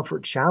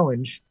discomfort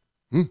challenge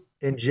Mm.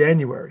 in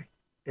January.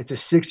 It's a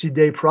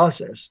 60-day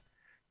process.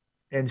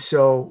 And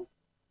so,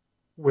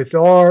 with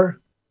our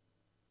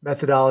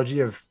methodology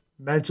of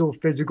mental,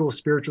 physical,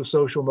 spiritual,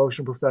 social,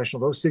 emotional,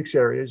 professional, those 6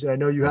 areas, and I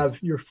know you Right.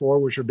 have your 4,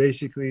 which are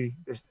basically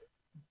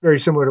very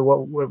similar to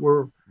what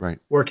we're Right.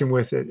 working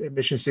with at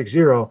Mission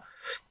 60. We're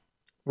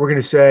going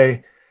to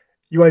say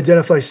you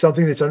identify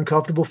something that's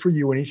uncomfortable for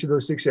you in each of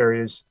those 6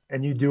 areas,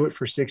 and you do it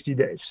for 60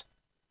 days.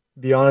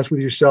 Be honest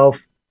with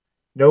yourself,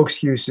 no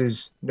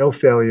excuses, no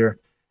failure,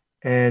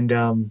 and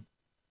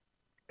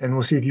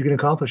we'll see if you can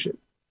accomplish it.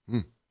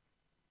 Mm.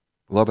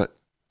 Love it.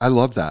 I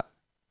love that.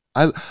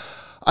 I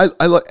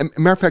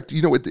matter of fact,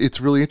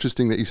 it's really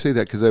interesting that you say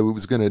that because I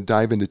was going to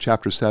dive into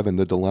chapter 7,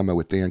 the dilemma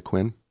with Dan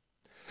Quinn,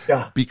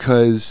 Yeah,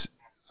 because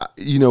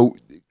you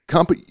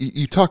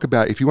talk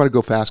about if you want to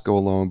go fast, go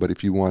alone, but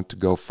if you want to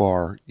go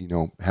far,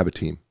 have a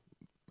team.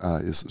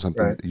 Is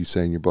something right. that you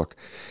say in your book,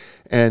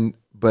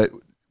 but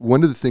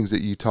one of the things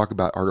that you talk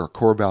about are our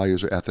core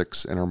values, our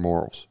ethics, and our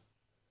morals,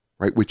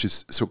 right? Which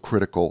is so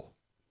critical,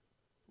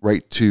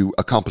 right, to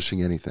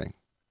accomplishing anything.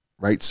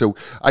 Right. So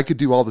I could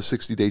do all the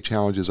 60-day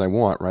challenges I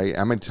want, right?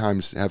 How many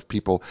times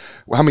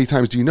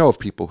do you know of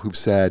people who've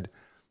said,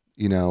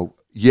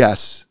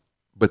 yes,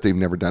 but they've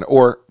never done it?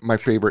 Or my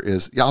favorite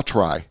is, yeah, I'll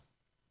try.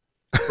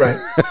 Right.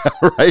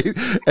 Right.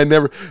 And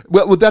never,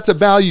 well, that's a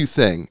value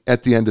thing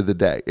at the end of the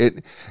day.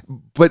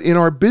 But in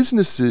our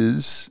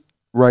businesses,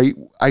 right,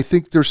 I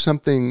think there's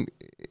something,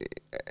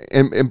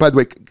 and by the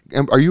way,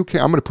 are you okay?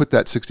 I'm going to put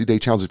that 60-day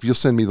challenge. If you'll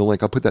send me the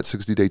link, I'll put that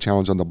 60-day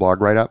challenge on the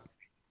blog right up.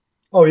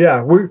 Oh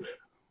yeah,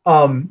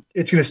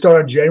 it's going to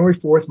start on January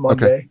 4th, Okay.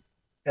 Monday,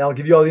 and I'll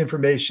give you all the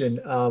information.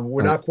 We're All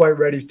right. not quite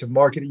ready to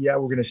market it yet.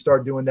 We're going to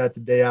start doing that the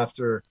day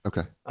after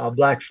Okay.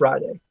 Black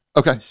Friday,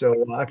 Okay. and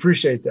so I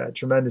appreciate that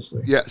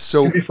tremendously. Yeah. It's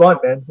going So, to be fun,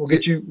 man. We'll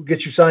get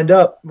you signed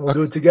up, and we'll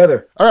do okay. it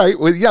together. All right.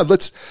 Well,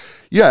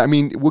 yeah, I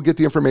mean, we'll get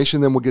the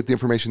information, then we'll get the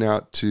information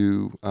out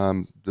to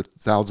the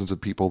thousands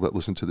of people that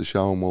listen to the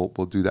show, and we'll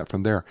do that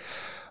from there.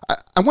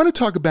 I want to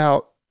talk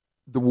about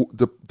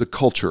the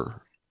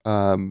culture.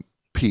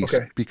 piece,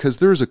 Okay. because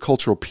there is a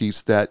cultural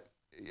piece that,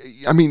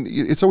 I mean,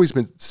 it's always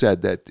been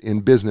said that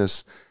in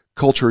business,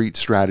 culture eats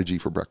strategy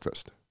for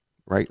breakfast,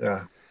 right?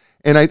 Yeah.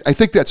 And I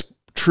think that's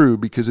true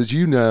because, as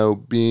you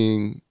know,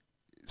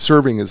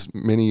 serving as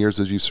many years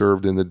as you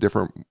served in the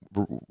different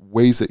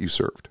ways that you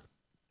served,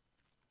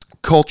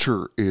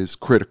 culture is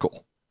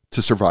critical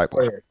to survival.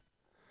 Oh, yeah.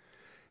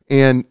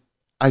 And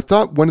I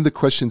thought one of the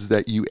questions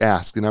that you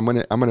asked, and I'm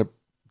gonna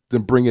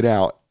then bring it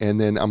out,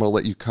 and then I'm gonna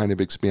let you kind of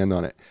expand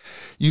on it.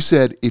 You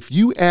said if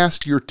you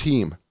asked your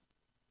team,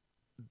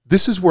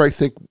 this is where I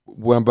think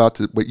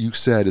what you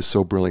said is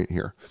so brilliant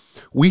here.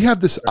 We have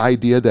this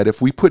idea that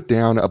if we put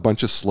down a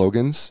bunch of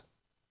slogans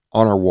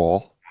on our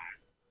wall,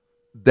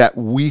 that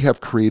we have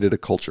created a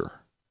culture,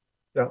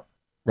 Yeah.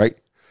 right?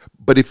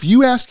 But if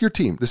you ask your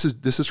team, this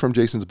is from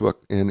Jason's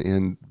book,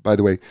 and by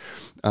the way,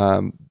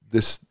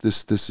 this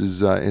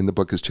is in the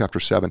book is chapter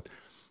 7.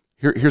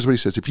 Here's what he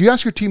says: if you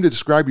ask your team to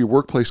describe your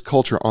workplace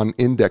culture on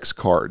index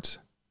cards,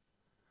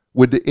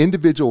 would the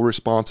individual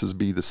responses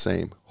be the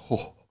same?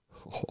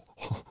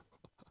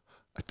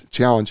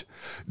 Challenge.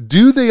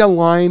 Do they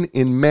align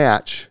and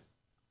match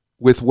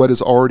with what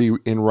is already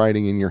in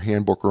writing in your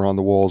handbook or on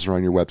the walls or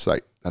on your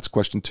website? That's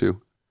question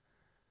 2.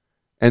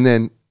 And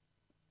then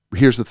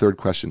here's the third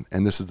question,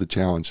 and this is the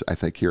challenge, I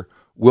think, here.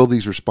 Will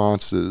these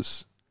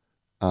responses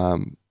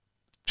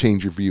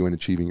change your view in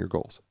achieving your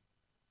goals?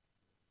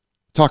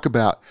 Talk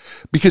about,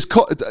 because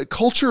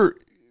culture,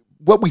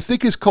 what we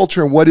think is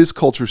culture and what is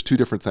culture is two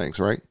different things,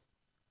 right?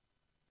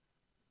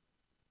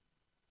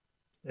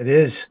 It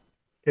is.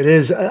 It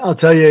is. I'll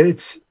tell you,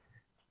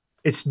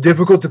 it's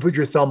difficult to put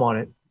your thumb on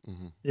it.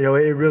 Mm-hmm. It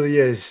really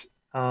is.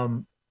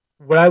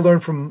 What I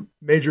learned from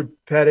Major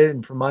Pettit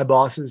and from my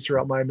bosses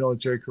throughout my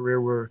military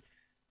career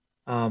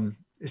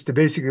is to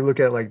basically look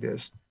at it like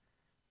this.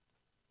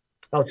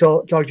 I'll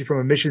talk to you from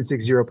a Mission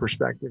 60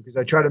 perspective because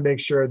I try to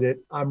make sure that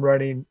I'm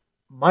running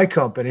my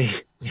company,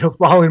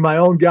 following my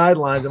own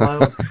guidelines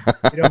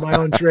and my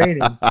own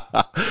training.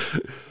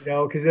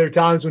 Because there are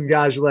times when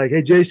guys are like,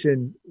 "Hey,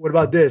 Jason, what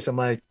about this?" I'm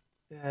like,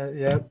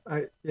 "Yeah,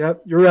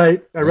 you're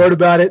right. I wrote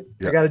about it.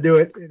 Yeah. I got to do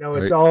it."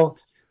 Right.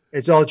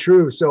 It's all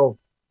true. So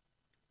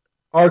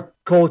our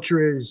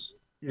culture is,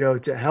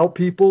 to help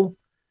people,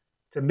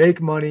 to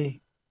make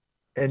money,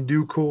 and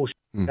do cool shit.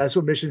 Mm. That's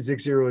what Mission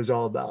 60 is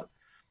all about.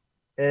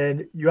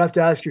 And you have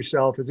to ask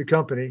yourself as a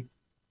company,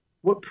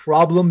 what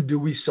problem do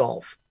we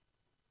solve?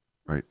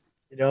 Right.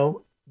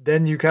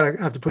 Then you kind of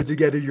have to put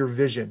together your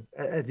vision.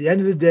 At the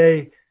end of the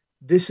day,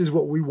 this is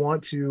what we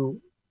want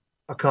to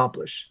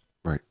accomplish.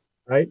 Right.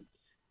 Right.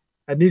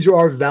 And these are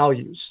our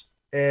values.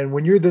 And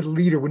when you're the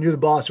leader, when you're the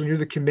boss, when you're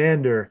the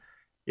commander,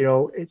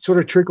 it sort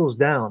of trickles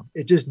down.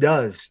 It just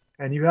does.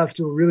 And you have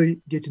to really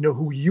get to know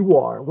who you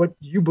are, what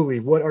you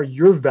believe, what are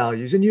your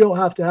values. And you don't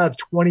have to have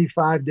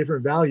 25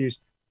 different values.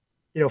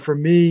 For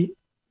me,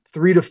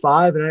 3 to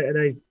 5,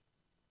 and I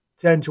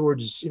tend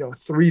towards,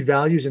 3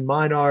 values, and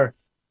mine are,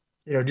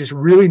 just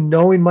really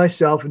knowing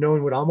myself and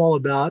knowing what I'm all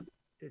about.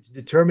 It's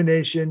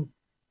determination,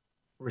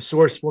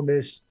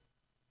 resourcefulness,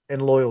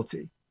 and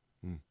loyalty.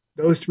 Mm.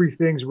 Those 3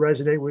 things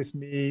resonate with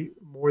me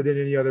more than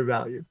any other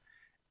value.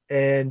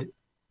 And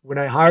when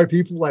I hire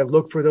people, I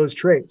look for those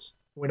traits.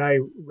 When I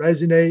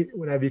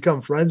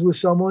become friends with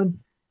someone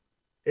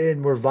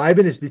and we're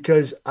vibing, it's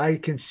because I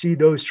can see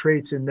those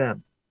traits in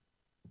them.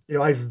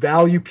 I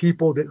value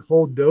people that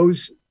hold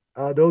those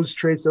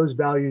traits, those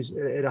values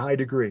at a high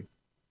degree.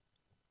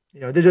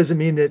 That doesn't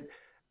mean that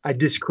I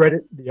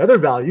discredit the other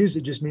values.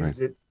 It just means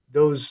Right. that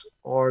those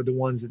are the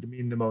ones that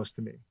mean the most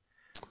to me.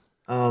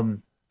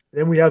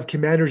 Then we have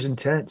commander's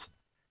intent.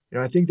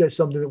 I think that's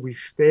something that we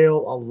fail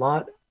a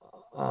lot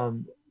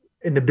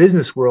in the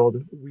business world.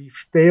 We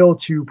fail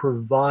to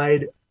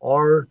provide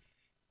our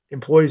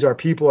employees, our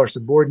people, our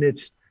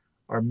subordinates,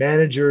 our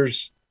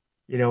managers,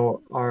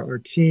 our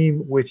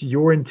team with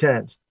your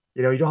intent.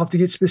 You don't have to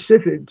get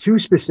too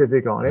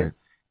specific on it. Right.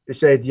 To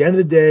say at the end of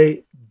the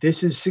day,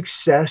 this is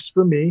success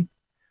for me.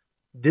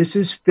 This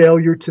is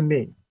failure to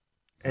me.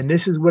 And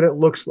this is what it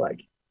looks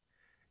like.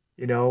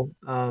 In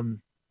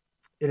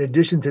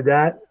addition to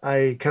that,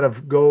 I kind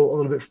of go a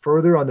little bit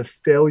further on the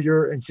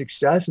failure and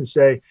success and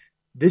say,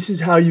 this is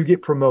how you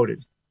get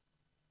promoted.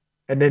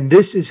 And then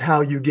this is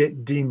how you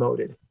get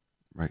demoted.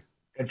 Right.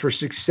 And for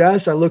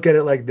success, I look at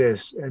it like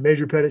this. And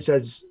Major Pettit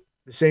says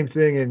the same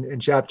thing in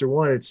chapter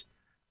 1. It's,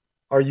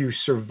 are you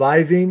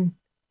surviving,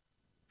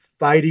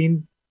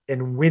 fighting,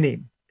 and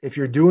winning? If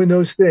you're doing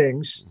those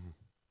things,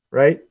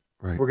 right,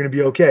 Right. we're going to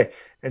be okay.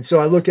 And so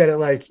I look at it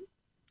like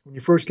when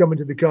you first come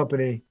into the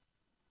company,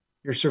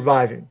 you're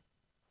surviving,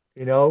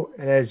 and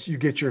as you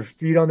get your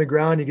feet on the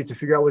ground, you get to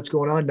figure out what's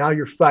going on. Now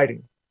you're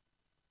fighting.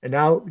 And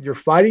now you're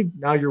fighting.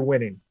 Now you're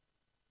winning.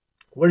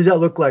 What does that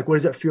look like? What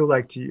does that feel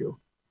like to you?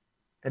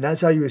 And that's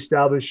how you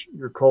establish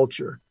your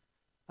culture.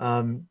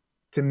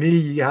 To me,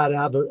 you had to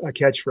have a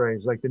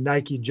catchphrase like the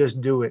Nike "Just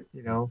Do It,"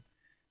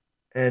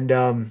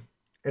 and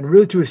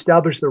really to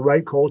establish the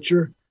right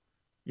culture,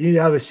 you need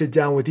to have a sit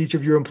down with each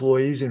of your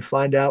employees and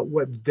find out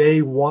what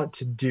they want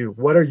to do.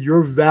 What are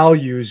your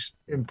values,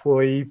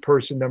 employee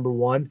person number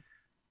 1?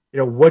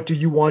 what do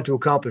you want to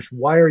accomplish?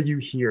 Why are you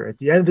here? At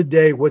the end of the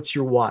day, what's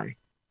your why?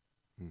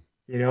 Mm,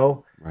 You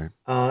know, right.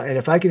 and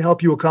if I can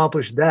help you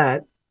accomplish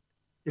that,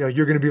 you're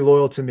going to be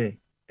loyal to me,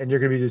 and you're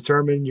going to be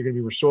determined. You're going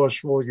to be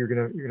resourceful. You're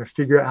going to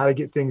figure out how to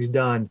get things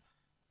done,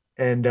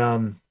 and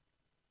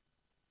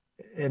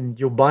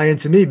you'll buy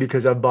into me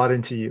because I've bought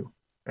into you.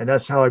 And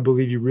that's how I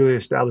believe you really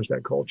establish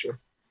that culture.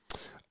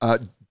 Uh,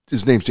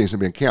 his name's Jason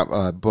Van Camp.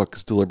 Book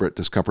is Deliberate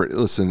Discomfort.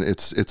 Listen,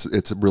 it's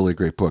a really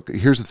great book.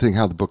 Here's the thing: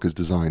 how the book is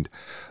designed.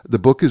 The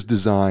book is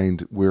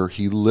designed where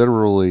he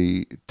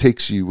literally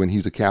takes you when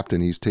he's a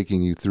captain. He's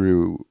taking you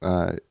through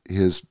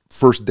his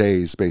first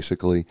days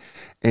basically,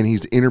 and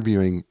he's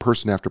interviewing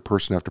person after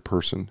person after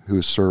person who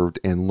has served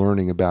and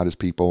learning about his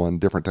people and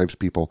different types of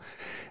people.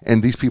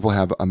 And these people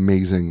have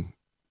amazing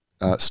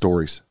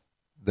stories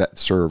that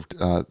served.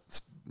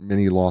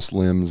 Many lost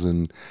limbs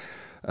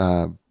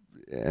uh,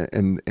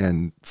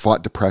 and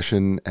fought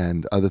depression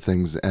and other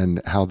things and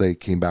how they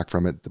came back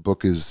from it. The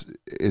book is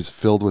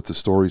filled with the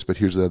stories, but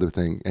here's the other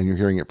thing, and you're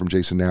hearing it from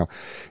Jason now.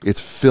 It's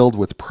filled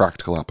with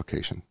practical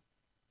application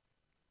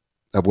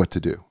of what to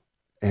do,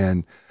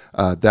 and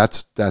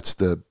that's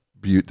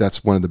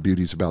one of the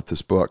beauties about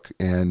this book.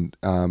 And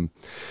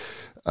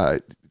uh,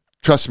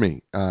 trust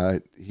me,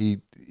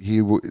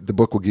 the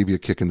book will give you a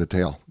kick in the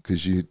tail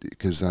because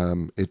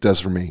it does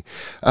for me.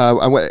 I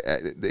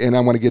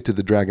want to get to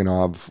the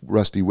Dragonov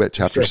Rusty Wit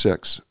chapter Sure.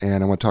 6,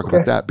 and I want to talk Okay.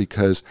 about that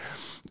because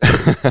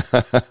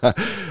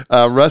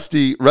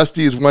Rusty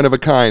is one of a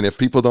kind. If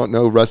people don't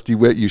know Rusty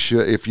Witt, you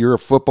should. If you're a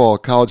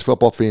college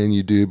football fan,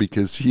 you do,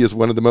 because he is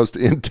one of the most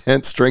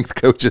intense strength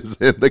coaches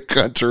in the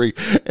country,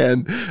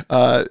 and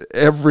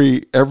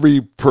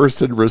every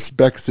person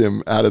respects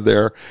him out of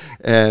there,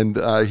 and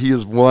he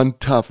is one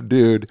tough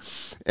dude.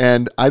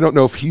 And I don't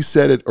know if he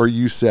said it or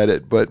you said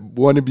it, but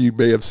one of you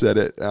may have said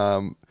it.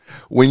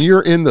 When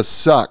you're in the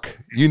suck,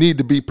 you need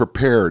to be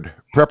prepared.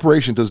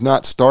 Preparation does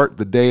not start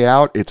the day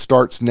out. It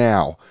starts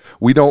now.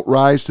 We don't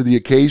rise to the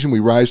occasion. We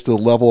rise to the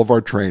level of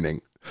our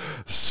training.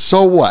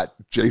 So what,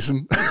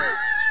 Jason?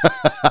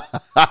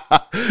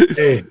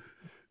 Hey,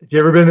 if you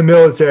ever been in the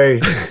military,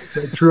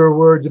 the truer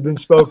words have been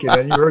spoken,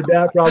 and you heard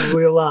that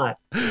probably a lot.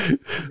 You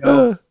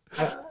know,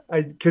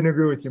 I couldn't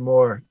agree with you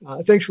more.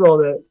 Thanks for all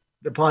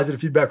the positive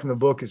feedback from the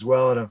book as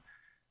well, and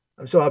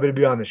I'm so happy to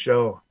be on the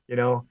show.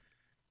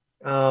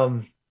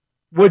 Um,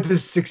 what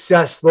does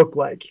success look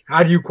like?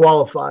 How do you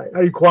qualify? How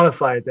do you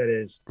quantify it? That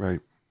is, Right,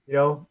 you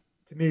know,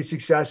 to me,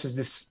 success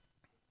is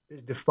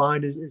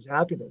defined as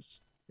happiness.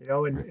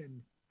 right,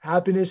 And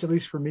happiness, at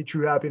least for me,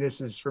 true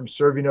happiness is from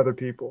serving other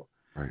people.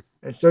 right,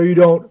 And so you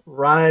don't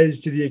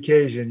rise to the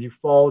occasion, you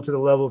fall to the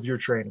level of your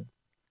training.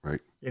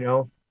 right, You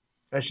know,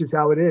 that's just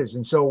how it is.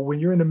 And so when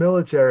you're in the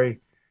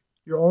military,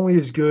 you're only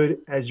as good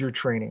as your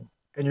training,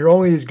 and you're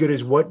only as good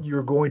as what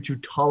you're going to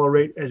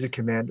tolerate as a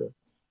commander.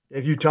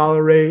 If you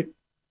tolerate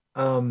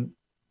um,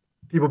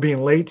 people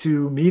being late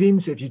to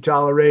meetings, if you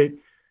tolerate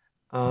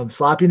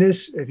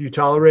sloppiness, if you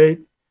tolerate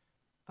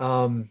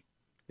um,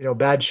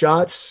 bad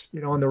shots,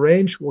 on the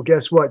range, well,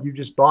 guess what? You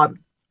just bought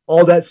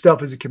all that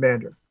stuff as a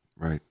commander,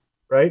 right,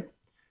 right?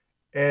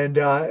 And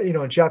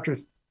in chapter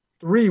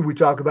 3, we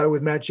talk about it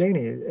with Matt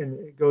Cheney, and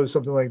it goes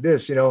something like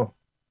this. We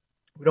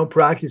don't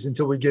practice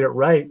until we get it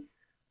right.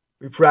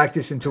 We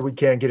practice until right, we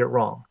can't get it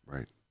wrong.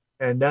 right.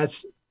 And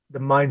that's the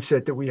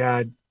mindset that we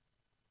had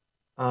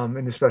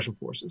in the special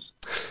forces,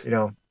 in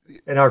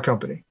our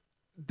company.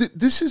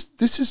 This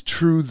is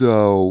true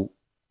though.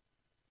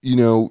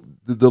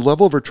 The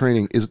level of our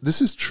training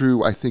is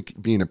true. I think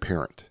being a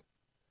parent.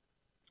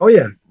 Oh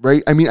yeah.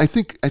 Right. I mean, I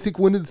think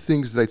one of the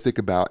things that I think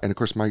about, and of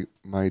course my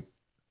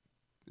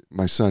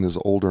son is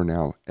older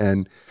now,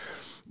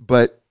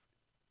 but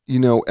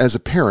as a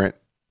parent,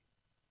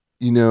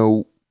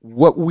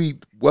 what we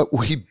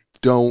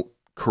don't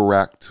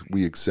correct,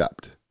 we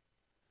accept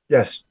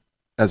Yes.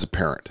 as a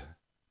parent.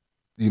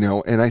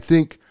 And I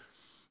think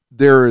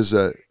there is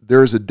a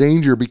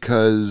danger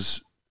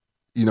because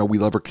we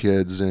love our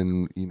kids,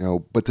 and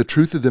but the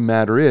truth of the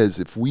matter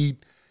is, we're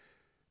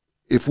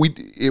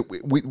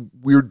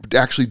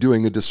actually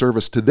doing a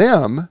disservice to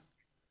them.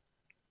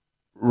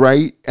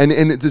 Right, and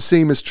the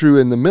same is true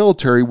in the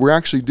military. We're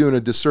actually doing a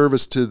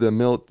disservice to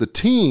the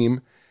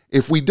team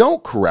if we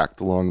don't correct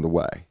along the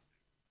way.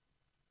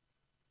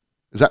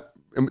 Do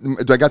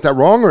I got that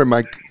wrong, or am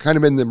I kind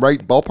of in the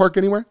right ballpark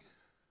anywhere?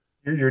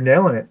 You're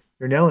nailing it.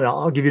 You're nailing it.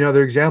 I'll give you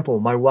another example.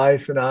 My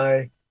wife and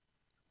I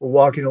were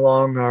walking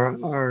along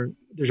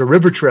there's a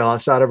river trail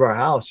outside of our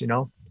house,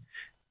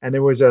 and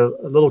there was a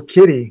little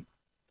kitty,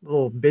 a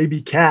little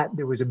baby cat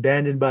that was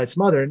abandoned by its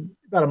mother, and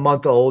about a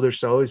month old or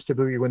so is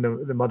typically when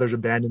the mothers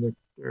abandon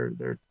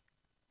their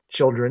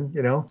children,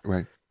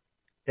 Right.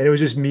 and it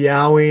was just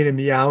meowing and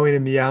meowing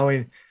and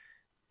meowing.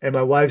 And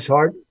my wife's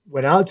heart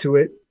went out to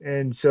it.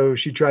 And so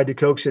she tried to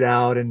coax it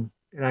out, and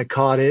I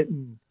caught it.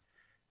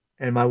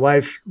 And my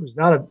wife was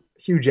not a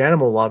huge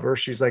animal lover.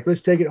 She's like,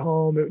 let's take it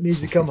home. It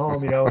needs to come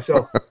home,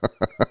 So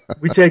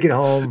we take it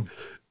home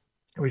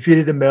and we feed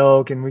it the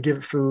milk and we give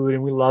it food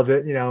and we love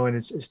it, and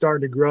it's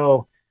starting to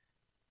grow.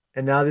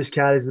 And now this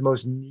cat is the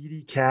most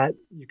needy cat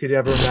you could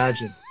ever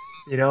imagine.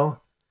 You know,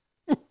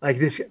 like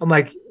this, I'm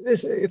like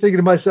this, thinking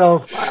to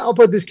myself, I'll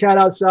put this cat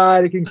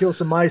outside. It can kill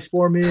some mice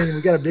for me, and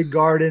we got a big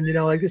garden. You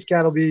know, like this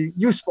cat will be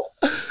useful.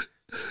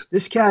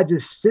 This cat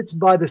just sits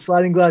by the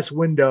sliding glass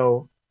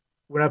window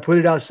when I put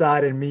it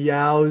outside and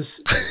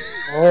meows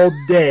all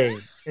day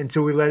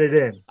until we let it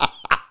in.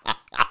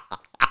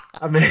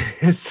 I mean,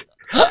 it's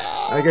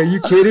like, are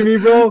you kidding me,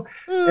 bro?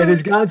 And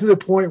it's gotten to the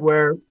point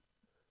where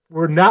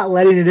we're not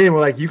letting it in. We're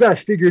like, you got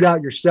to figure it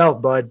out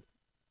yourself, bud.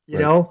 You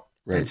Right. know?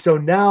 And Right. so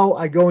now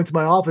I go into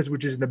my office,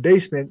 which is in the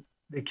basement.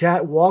 The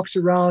cat walks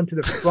around to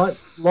the front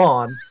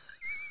lawn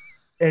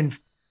and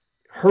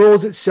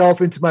hurls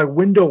itself into my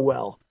window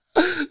well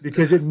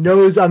because it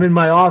knows I'm in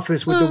my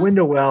office with the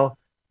window well,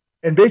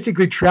 and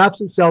basically traps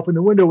itself in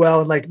the window well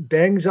and like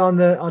bangs on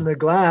the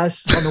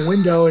glass on the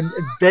window and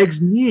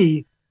begs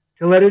me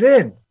to let it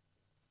in.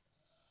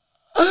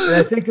 And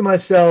I think to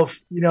myself,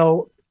 you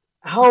know,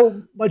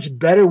 how much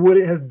better would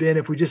it have been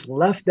if we just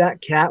left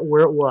that cat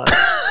where it was?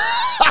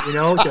 You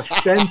know, to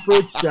fend for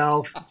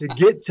itself, to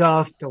get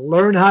tough, to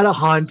learn how to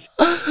hunt,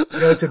 you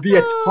know, to be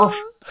a tough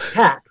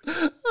cat.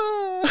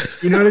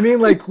 You know what I mean?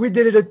 Like we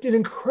did it an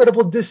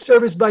incredible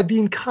disservice by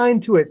being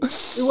kind to it.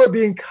 We weren't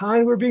being kind,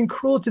 we were being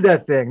cruel to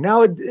that thing.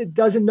 Now it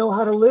doesn't know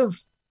how to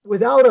live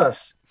without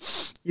us.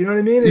 You know what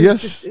I mean? And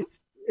Yes.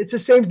 it's the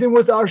same thing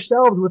with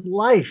ourselves, with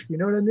life. You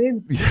know what I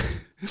mean?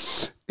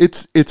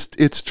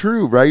 It's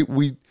true, right?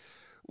 We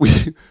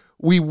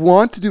we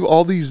want to do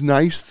all these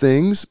nice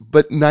things,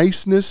 but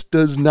niceness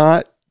does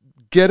not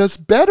get us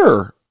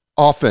better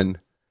often.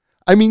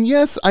 I mean,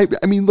 yes, I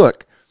mean,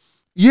 look,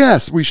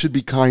 yes, we should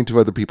be kind to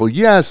other people.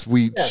 Yes,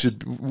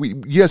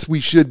 Yes. we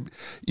should,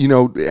 you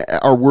know,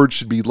 our words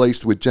should be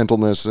laced with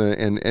gentleness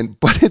and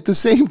but at the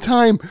same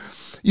time,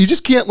 you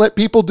just can't let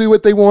people do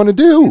what they want to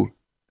do.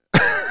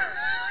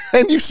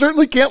 And you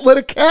certainly can't let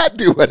a cat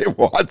do what it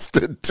wants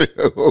to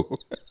do.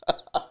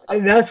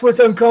 And that's what's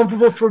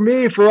uncomfortable for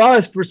me, for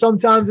us. For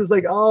sometimes it's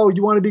like, oh,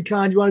 you want to be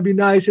kind, you want to be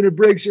nice, and it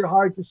breaks your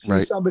heart to see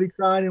Right, somebody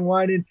crying and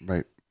whining,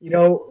 right. you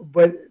know.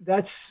 But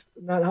that's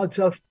not how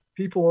tough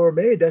people are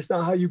made. That's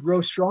not how you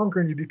grow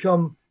stronger and you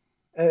become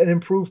an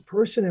improved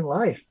person in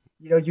life.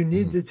 You know, you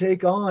need Mhm, to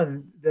take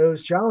on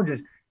those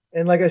challenges.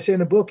 And like I say in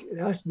the book, it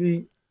has to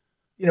be,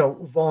 you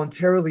know,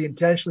 voluntarily,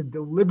 intentionally,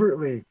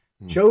 deliberately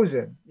mhm.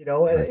 chosen. You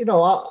know, and Right, you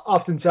know,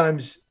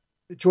 oftentimes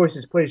the choice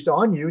is placed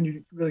on you, and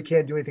you really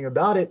can't do anything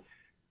about it.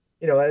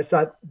 You know, it's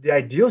not the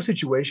ideal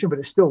situation, but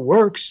it still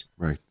works.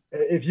 right.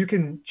 If you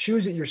can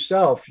choose it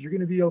yourself, you're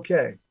going to be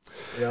okay.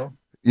 You know,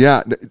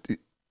 Yeah,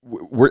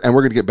 we're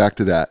going to get back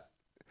to that.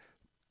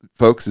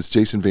 Folks, it's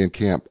Jason Van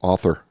Camp,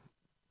 author,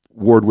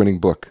 award-winning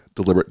book,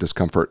 Deliberate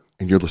Discomfort,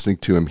 and you're listening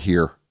to him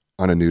here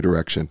on A New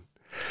Direction.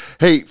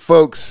 Hey,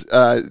 folks,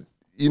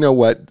 you know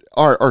what?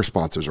 Our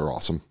sponsors are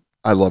awesome.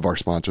 I love our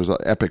sponsors.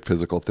 Epic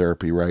Physical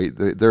Therapy, right?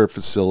 They're a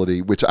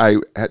facility, which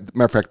matter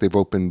of fact, they've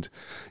opened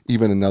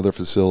even another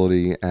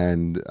facility,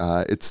 and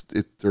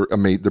they're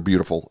amazing. They're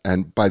beautiful.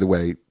 And by the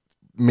way,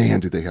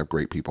 man, do they have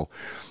great people.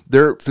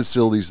 Their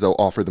facilities, though,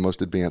 offer the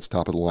most advanced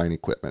top of the line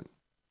equipment.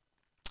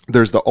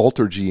 There's the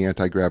Alter G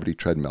anti-gravity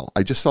treadmill.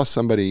 I just saw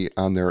somebody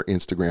on their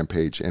Instagram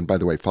page, and by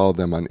the way, follow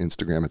them on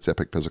Instagram. It's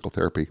Epic Physical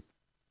Therapy.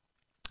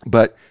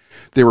 But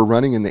they were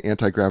running in the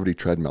anti-gravity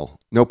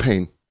treadmill. No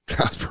pain.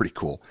 That's pretty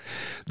cool.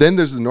 Then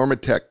there's the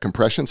Normatec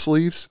compression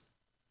sleeves.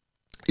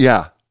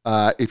 Yeah.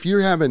 If you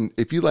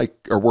like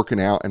are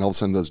working out and all of a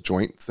sudden those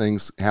joint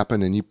things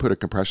happen and you put a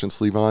compression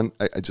sleeve on,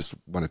 I just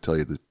want to tell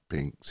you the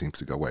pain seems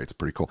to go away. It's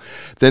pretty cool.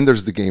 Then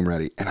there's the Game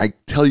Ready. And I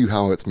tell you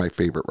how it's my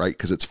favorite, right?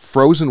 Because it's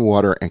frozen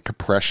water and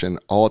compression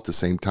all at the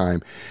same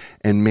time.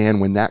 And man,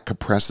 when that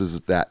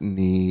compresses that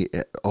knee,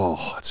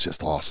 it's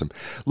just awesome.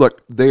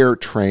 Look, they are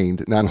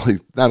trained. Not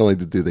only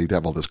do they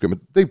have all this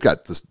equipment, they've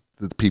got the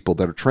people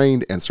that are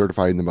trained and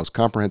certified in the most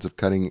comprehensive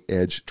cutting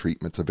edge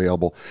treatments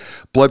available.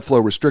 Blood flow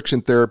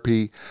restriction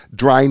therapy,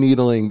 dry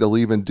needling. They'll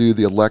even do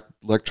the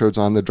electrodes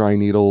on the dry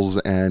needles,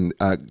 and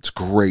it's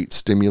great,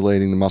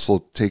 stimulating the muscle,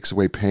 takes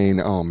away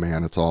pain. Oh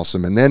man, it's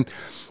awesome. And then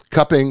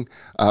cupping,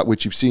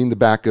 which you've seen the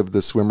back of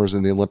the swimmers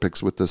in the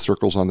Olympics with the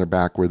circles on their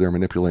back where they're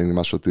manipulating the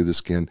muscle through the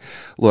skin.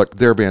 Look,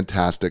 they're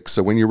fantastic.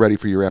 So when you're ready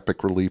for your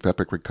epic relief,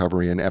 epic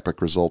recovery, and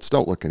epic results,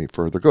 don't look any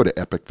further. Go to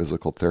Epic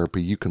Physical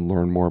Therapy. You can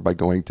learn more by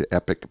going to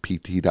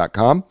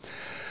epicpt.com.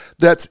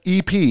 That's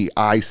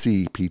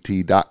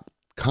EPICPT.com.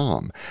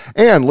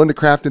 And Linda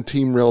Craft and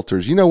Team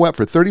Realtors. You know what?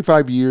 For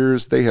 35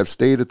 years, they have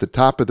stayed at the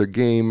top of their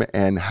game.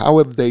 And how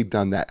have they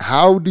done that?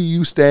 How do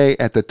you stay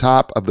at the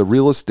top of the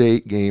real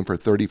estate game for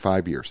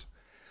 35 years?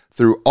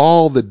 Through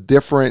all the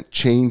different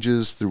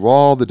changes, through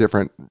all the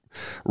different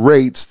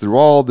rates, through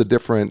all the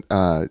different,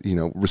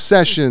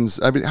 recessions.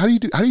 I mean, how do you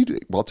do?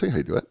 Well, I'll tell you how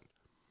you do it.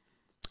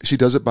 She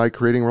does it by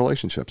creating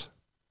relationships.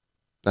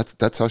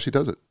 That's how she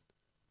does it.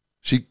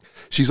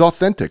 She's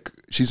authentic.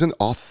 She's an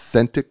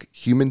authentic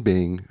human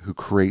being who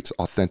creates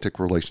authentic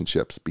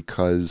relationships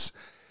because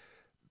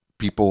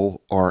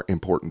people are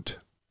important.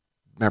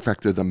 Matter of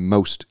fact, they're the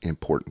most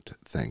important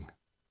thing.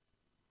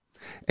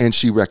 And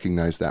she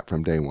recognized that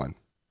from day one.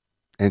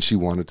 and she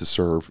wanted to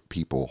serve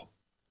people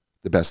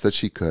the best that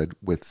she could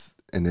with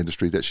an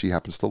industry that she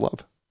happens to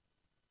love.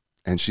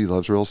 And she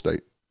loves real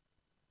estate.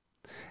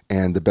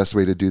 And the best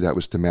way to do that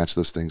was to match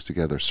those things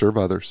together. Serve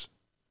others,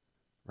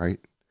 right?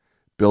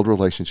 Build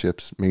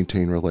relationships,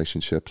 maintain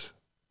relationships,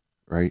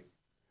 right?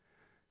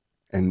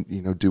 And,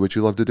 do what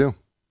you love to do.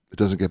 It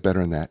doesn't get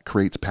better than that. It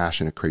creates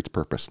passion. It creates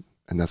purpose.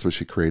 And that's what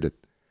she created.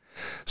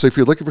 So if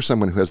you're looking for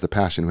someone who has the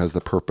passion, who has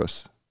the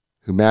purpose,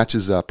 who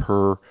matches up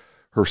her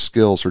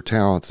skills, her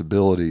talents,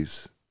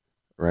 abilities,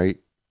 right?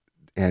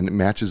 And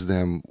matches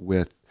them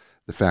with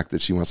the fact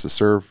that she wants to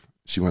serve,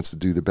 she wants to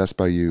do the best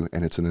by you,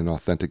 and it's in an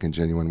authentic and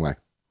genuine way.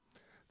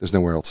 There's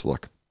nowhere else to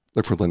look.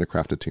 Look for Linda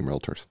Craft and Team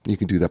Realtors. You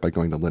can do that by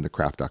going to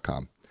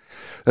lindacraft.com.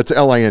 That's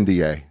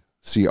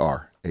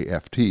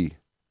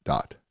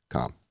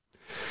LINDACRAFT.com.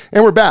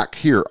 And we're back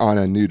here on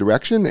A New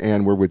Direction,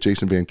 and we're with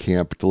Jason Van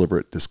Camp,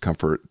 Deliberate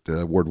Discomfort,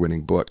 the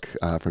award-winning book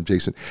from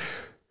Jason.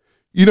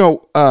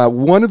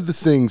 One of the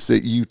things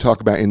that you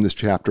talk about in this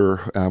chapter,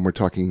 we're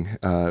talking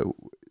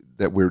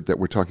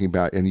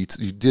about, and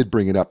you did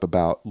bring it up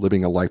about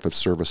living a life of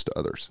service to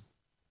others.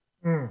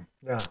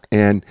 Yeah.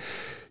 And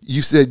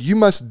you said you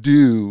must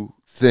do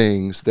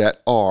things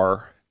that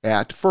are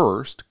at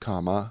first,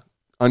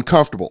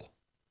 uncomfortable.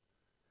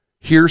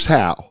 Here's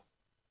how.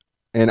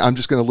 And I'm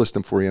just going to list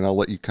them for you, and I'll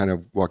let you kind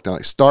of walk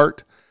down.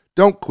 Start,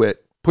 don't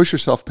quit, push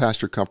yourself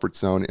past your comfort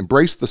zone,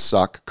 embrace the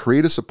suck,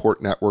 create a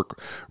support network,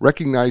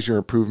 recognize your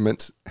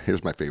improvements.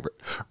 Here's my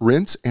favorite.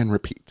 Rinse and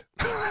repeat.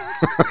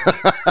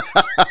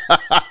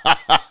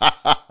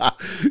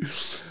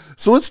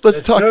 So let's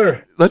talk.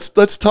 Sure.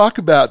 Let's talk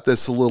about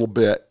this a little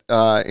bit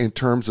in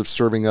terms of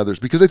serving others,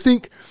 because I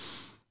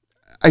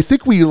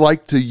think we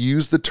like to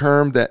use the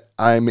term that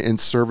I'm in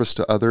service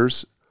to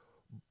others,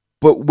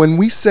 but when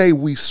we say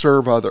we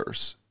serve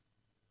others,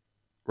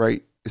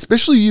 right?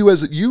 Especially you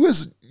as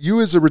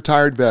a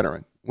retired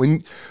veteran,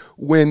 when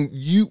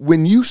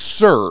you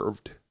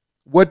served,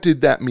 what did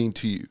that mean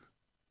to you?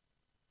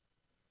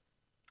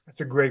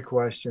 That's a great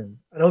question.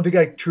 I don't think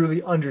I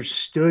truly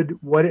understood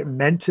what it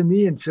meant to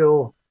me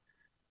until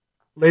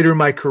later in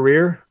my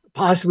career,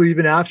 possibly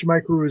even after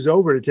my career was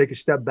over, to take a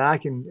step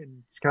back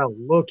and just kind of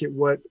look at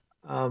what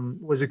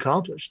was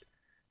accomplished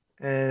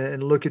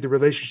and look at the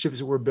relationships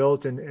that were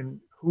built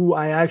and who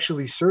I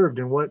actually served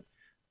and what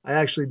I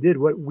actually did,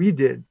 what we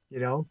did,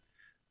 To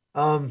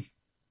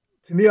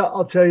me,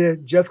 I'll tell you,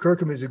 Jeff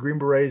Kirkham is a Green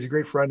Beret. He's a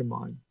great friend of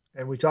mine.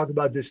 And we talk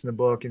about this in the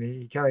book, and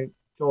he kind of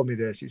told me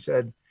this. He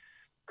said,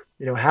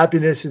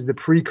 happiness is the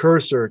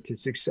precursor to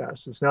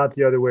success. It's not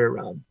the other way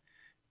around.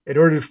 In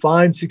order to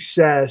find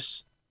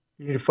success,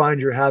 you need to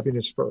find your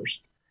happiness first.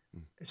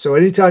 So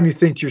anytime you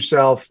think to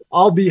yourself,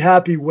 I'll be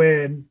happy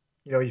when,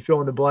 you fill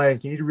in the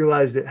blank, you need to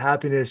realize that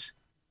happiness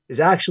is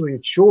actually a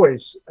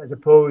choice as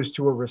opposed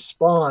to a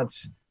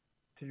response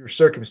to your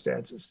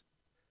circumstances.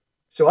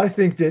 So I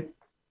think that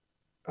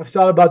I've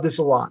thought about this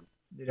a lot.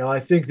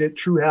 I think that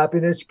true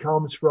happiness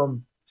comes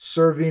from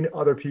serving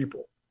other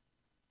people,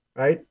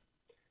 right?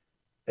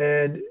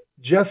 And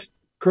Jeff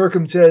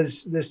Kirkham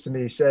says this to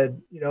me. He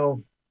said, if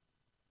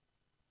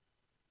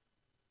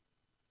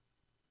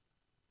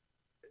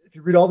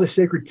you read all the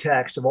sacred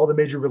texts of all the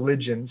major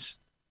religions,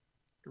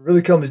 it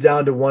really comes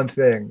down to one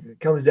thing. It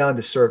comes down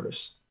to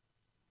service.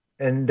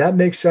 And that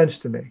makes sense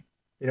to me.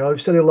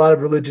 I've studied a lot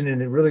of religion,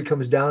 and it really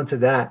comes down to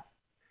that.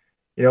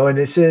 And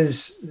he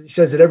says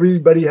that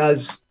everybody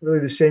has really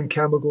the same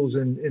chemicals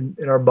in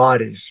our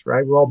bodies,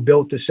 right? We're all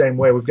built the same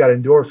way. We've got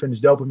endorphins,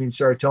 dopamine,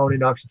 serotonin,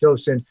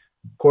 oxytocin,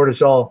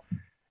 cortisol.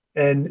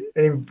 And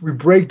we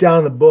break down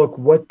in the book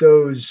what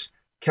those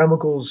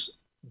chemicals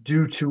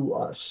do to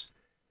us.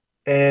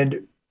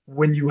 And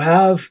when you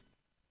have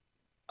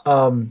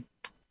optimal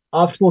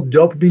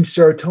dopamine,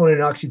 serotonin,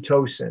 and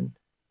oxytocin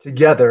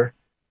together,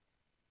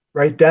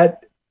 right,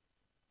 that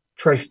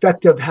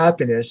trifecta of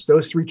happiness,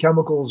 those three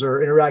chemicals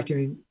are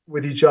interacting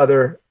with each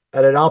other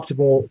at an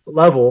optimal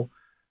level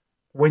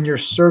when you're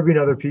serving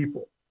other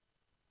people,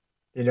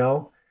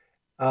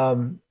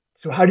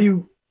 So how do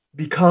you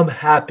become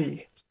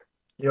happy?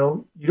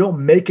 You don't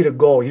make it a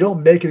goal. You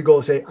don't make it a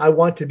goal to say, I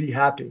want to be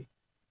happy.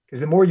 Because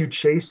the more you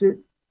chase it,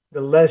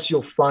 the less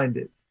you'll find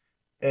it.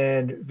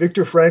 And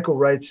Viktor Frankl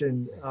writes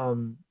in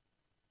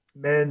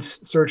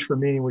Man's Search for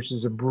Meaning, which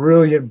is a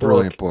brilliant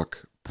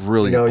book.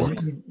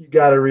 You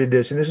got to read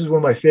this. And this is one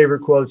of my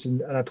favorite quotes.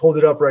 And I pulled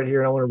it up right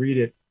here, and I want to read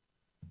it.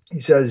 He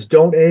says,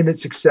 don't aim at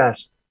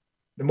success.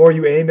 The more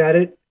you aim at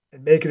it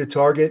and make it a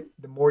target,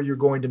 the more you're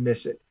going to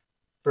miss it.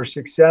 For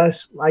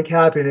success, like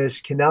happiness,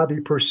 cannot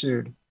be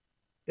pursued.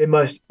 It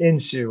must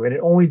ensue, and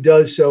it only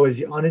does so as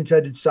the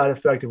unintended side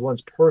effect of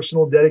one's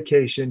personal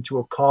dedication to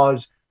a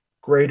cause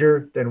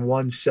greater than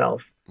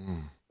oneself,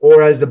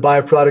 or as the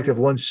byproduct of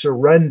one's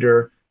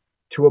surrender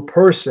to a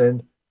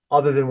person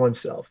other than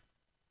oneself.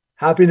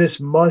 Happiness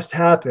must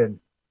happen,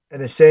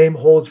 and the same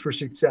holds for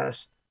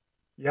success.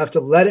 You have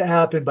to let it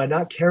happen by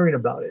not caring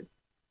about it.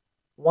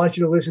 I want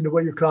you to listen to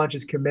what your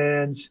conscience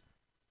commands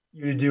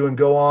you to do and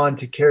go on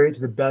to carry it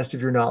to the best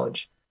of your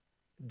knowledge.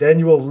 Then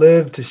you will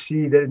live to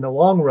see that in the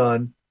long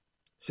run,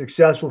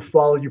 Success will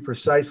follow you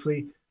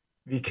precisely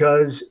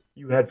because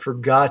you had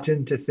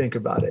forgotten to think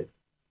about it.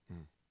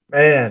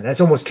 Man,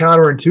 that's almost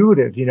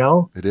counterintuitive,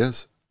 It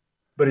is.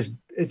 but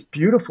it's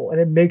beautiful and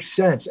it makes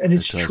sense and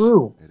it's It does.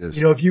 true. It is.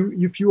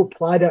 If you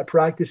apply that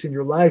practice in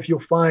your life, you'll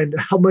find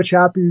how much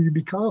happier you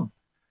become.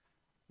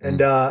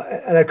 And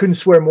I couldn't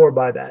swear more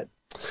by that.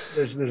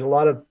 There's a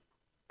lot of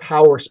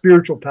power,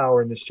 spiritual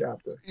power in this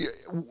chapter. Yeah,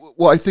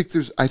 well, I think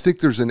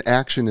there's an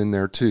action in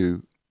there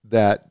too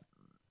that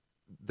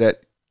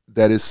that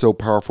that is so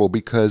powerful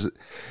because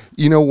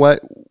you know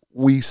what?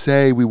 We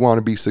say we want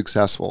to be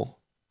successful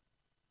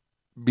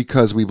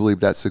because we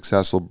believe that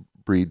success will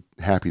breed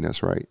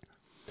happiness, right?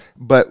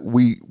 But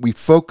we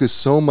focus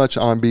so much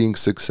on being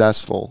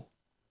successful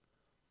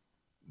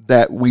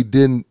that we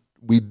didn't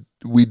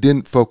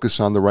focus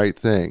on the right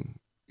thing.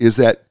 Is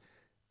that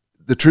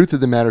the truth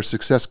of the matter?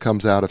 Success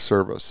comes out of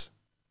service.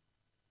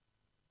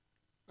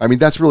 I mean,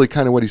 that's really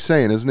kind of what he's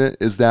saying, isn't it?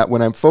 Is that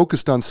when I'm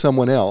focused on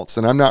someone else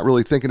and I'm not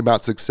really thinking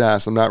about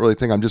success,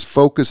 I'm just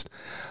focused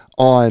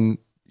on,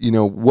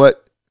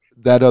 what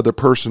that other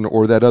person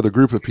or that other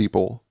group of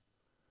people,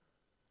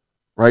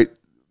 right?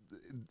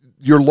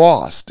 You're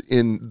lost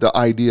in the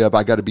idea of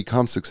I got to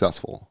become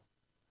successful.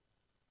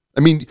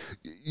 I mean,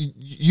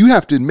 you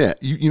have to admit,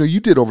 you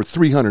did over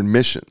 300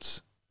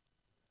 missions,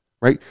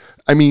 right?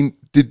 I mean,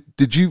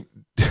 did you,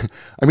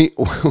 I mean,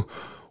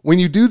 when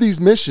you do these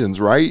missions,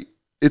 right?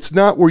 It's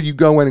not where you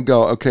go in and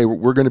go, okay,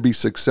 we're going to be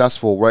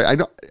successful,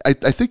 right? I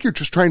think you're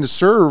just trying to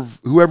serve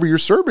whoever you're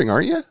serving,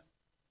 aren't you?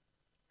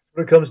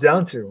 What it comes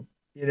down to,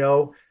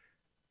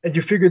 and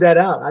you figure that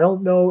out. I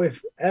don't know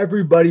if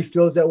everybody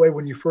feels that way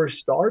when you first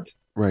start,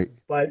 Right,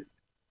 but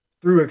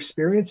through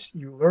experience,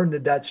 you learn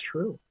that that's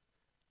true.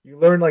 You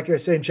learn, like I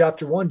say in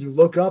chapter 1, you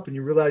look up and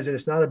you realize that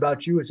it's not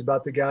about you, it's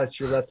about the guys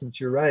to your left and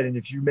to your right. And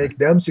if you right, make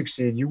them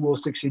succeed, you will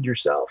succeed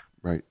yourself.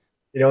 right,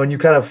 And you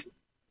kind of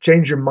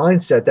change your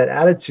mindset, that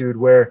attitude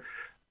where,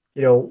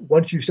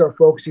 once you start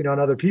focusing on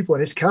other people,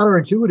 and it's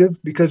counterintuitive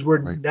because we're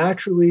right,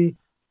 naturally,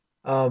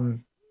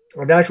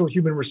 our natural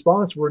human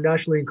response, we're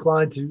naturally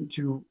inclined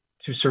to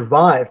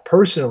survive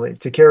personally,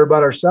 to care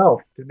about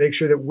ourselves, to make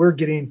sure that we're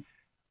getting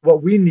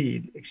what we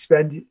need,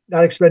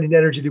 not expending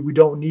energy that we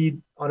don't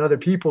need on other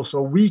people so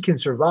we can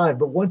survive.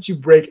 But once you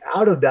break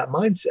out of that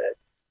mindset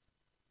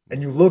and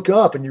you look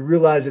up and you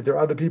realize that there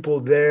are other people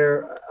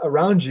there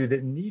around you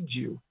that need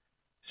you,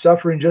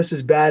 suffering just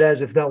as bad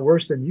as, if not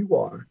worse than you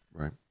are.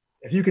 right.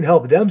 If you can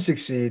help them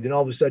succeed, then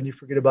all of a sudden you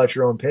forget about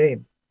your own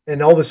pain.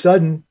 And all of a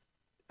sudden,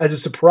 as a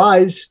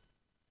surprise,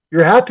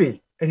 you're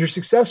happy and you're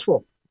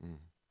successful Mm.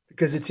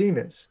 because the team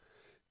is.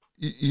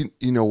 You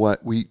know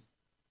what? We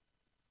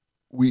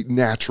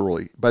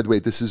naturally, by the way,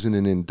 this isn't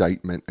an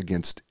indictment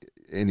against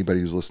anybody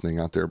who's listening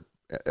out there,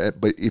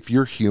 but if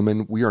you're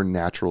human, we are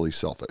naturally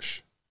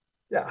selfish.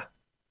 Yeah.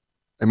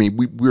 I mean,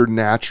 we're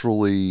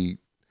naturally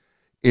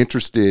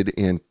interested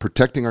in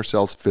protecting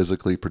ourselves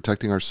physically,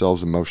 protecting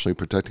ourselves emotionally,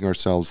 protecting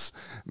ourselves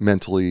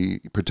mentally,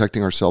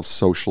 protecting ourselves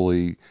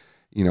socially,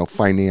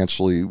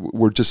 financially.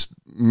 We're just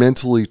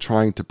mentally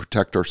trying to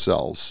protect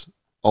ourselves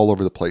all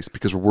over the place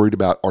because we're worried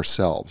about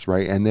ourselves,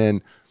 right? And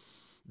then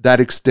that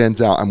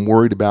extends out. I'm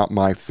worried about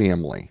my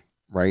family,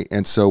 right?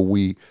 And so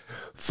we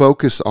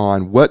focus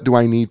on what do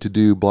I need to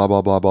do, blah,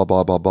 blah, blah, blah,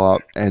 blah, blah, blah,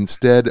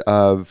 instead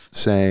of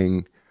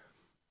saying,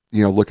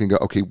 look and go,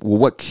 okay, well,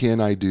 what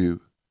can I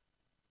do?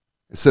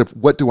 Instead of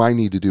what do I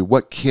need to do?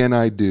 What can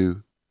I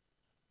do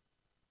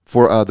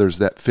for others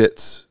that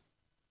fits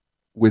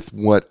with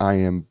what I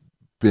am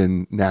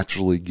been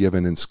naturally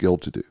given and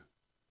skilled to do?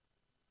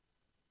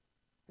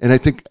 And I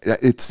think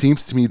it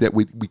seems to me that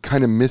we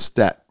kind of missed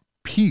that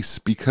piece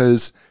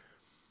because,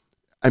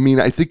 I mean,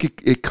 I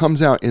think it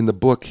comes out in the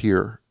book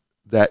here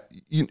that,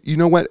 you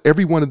know what,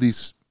 every one of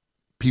these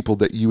people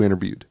that you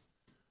interviewed,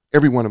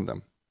 every one of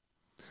them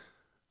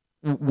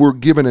were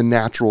given a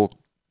natural,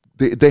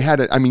 they had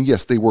a, I mean,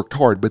 yes, they worked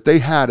hard, but they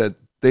had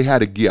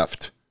a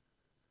gift.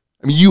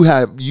 I mean, you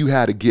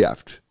had a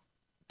gift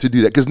to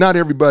do that because not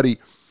everybody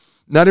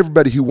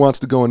who wants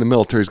to go in the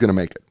military is going to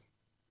make it,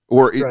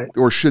 Right.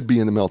 or should be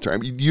in the military. I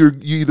mean, you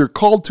either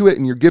called to it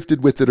and you're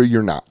gifted with it, or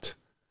you're not.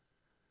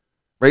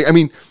 Right? I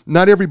mean,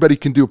 not everybody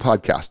can do a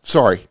podcast.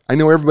 Sorry, I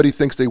know everybody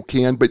thinks they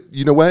can, but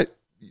you know what?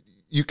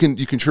 You can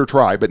sure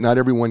try, but not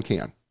everyone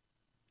can.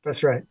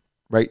 That's right.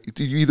 Right?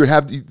 You either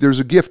there's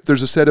a gift,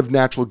 there's a set of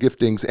natural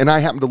giftings, and I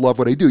happen to love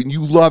what I do, and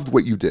you loved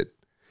what you did.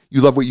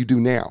 You love what you do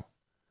now.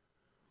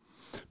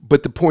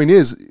 But the point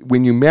is,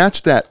 when you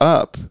match that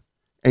up,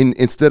 and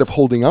instead of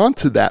holding on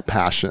to that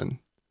passion,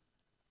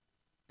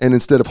 and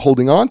instead of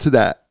holding on to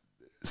that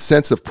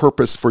sense of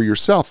purpose for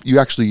yourself, you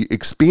actually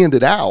expand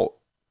it out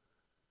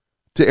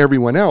to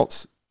everyone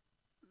else.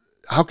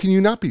 How can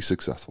you not be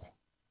successful?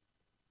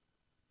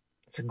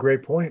 That's a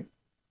great point.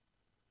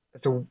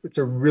 It's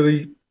a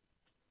really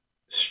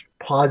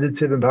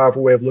positive and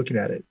powerful way of looking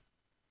at it.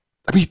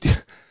 I mean,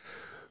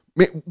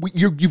 man,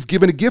 you've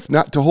given a gift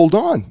not to hold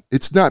on.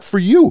 It's not for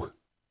you.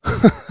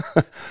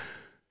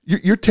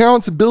 Your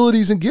talents,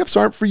 abilities, and gifts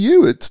aren't for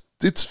you.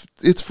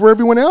 It's for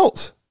everyone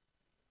else.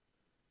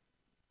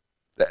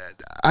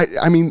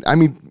 I mean,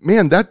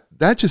 man,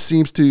 that just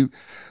seems to,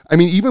 I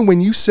mean, even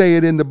when you say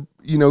it in the,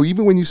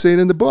 even when you say it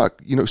in the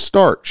book,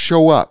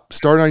 show up,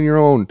 start on your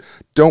own.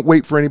 Don't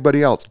wait for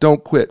anybody else.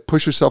 Don't quit.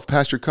 Push yourself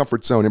past your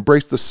comfort zone.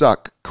 Embrace the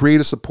suck. Create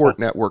a support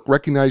network.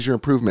 Recognize your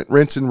improvement.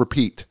 Rinse and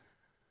repeat.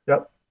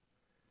 Yep.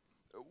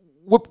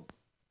 What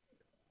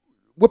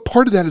what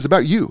part of that is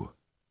about you?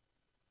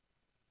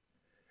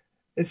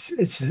 It's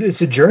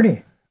a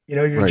journey.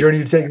 Your Right. journey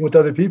you're taking with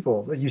other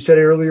people. Like you said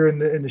earlier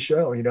in the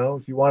show,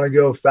 if you want to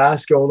go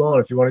fast, go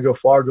alone. If you want to go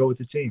far, go with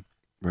the team.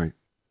 Right.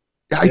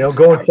 I,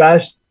 Going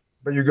fast,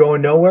 but you're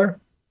going nowhere.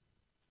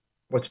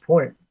 What's the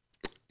point?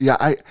 yeah,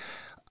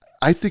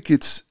 I think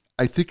it's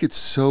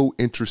so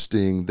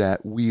interesting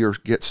that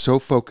get so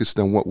focused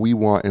on what we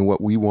want and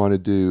what we want to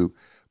do.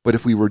 But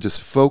if we were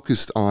just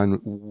focused on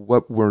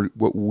what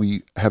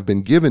we have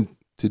been given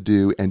to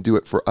do and do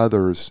it for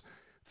others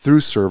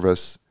through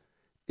service,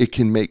 it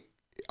can make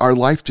our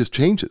life just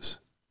changes.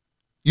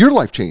 Your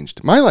life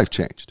changed. My life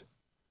changed.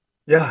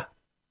 Yeah,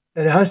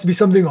 and it has to be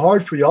something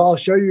hard for you. I'll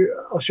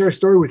share a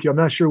story with you. I'm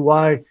not sure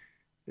why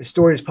this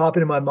story is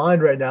popping in my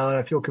mind right now, and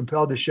I feel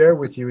compelled to share it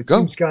with you. It Go.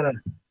 seems kind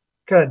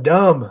of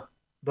dumb,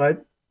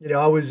 but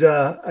I was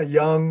a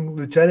young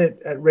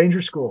lieutenant at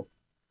Ranger School.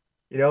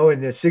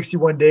 In the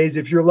 61 days,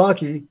 if you're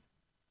lucky,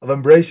 of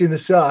embracing the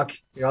suck.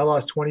 I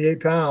lost 28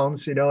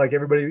 pounds. Like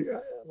everybody,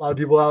 a lot of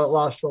people out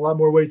lost a lot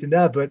more weight than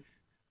that. But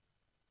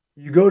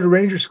you go to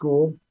Ranger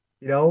School,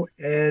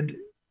 and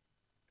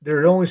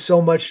there's only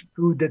so much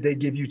food that they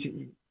give you to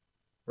eat,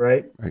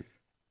 right? Right.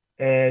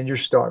 And you're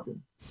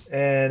starving.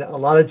 And a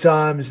lot of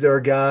times there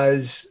are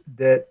guys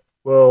that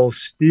will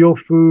steal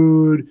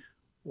food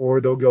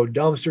or they'll go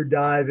dumpster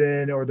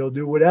diving or they'll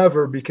do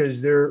whatever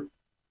because they're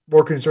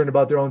more concerned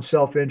about their own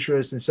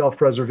self-interest and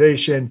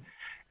self-preservation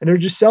and they're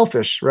just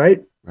selfish,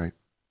 right? Right.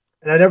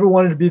 And I never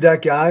wanted to be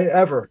that guy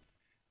ever.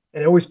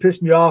 And it always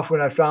pissed me off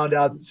when I found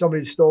out that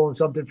somebody's stolen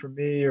something from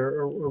me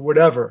or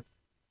whatever.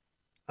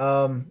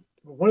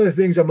 One of the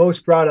things I'm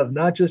most proud of,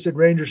 not just at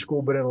Ranger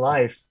School, but in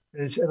life,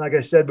 is, and like I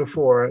said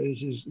before,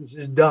 this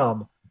is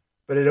dumb,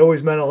 but it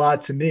always meant a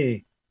lot to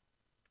me.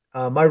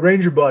 My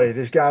Ranger buddy,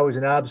 this guy was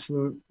an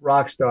absolute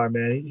rock star,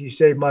 man. He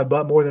saved my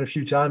butt more than a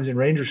few times in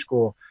Ranger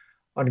School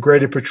on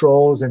graded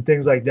patrols and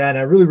things like that. And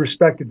I really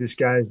respected this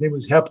guy. His name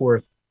was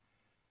Hepworth.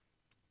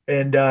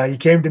 And he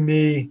came to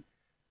me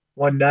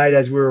one night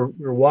as we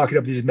were walking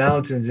up these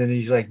mountains, and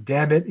he's like,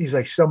 "Damn it!" He's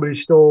like, "Somebody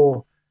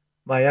stole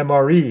my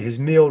MRE, his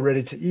meal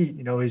ready to eat,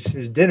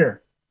 his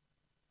dinner."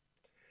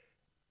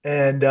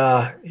 And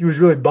he was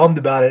really bummed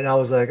about it. And I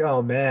was like,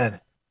 "Oh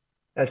man,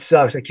 that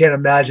sucks. I can't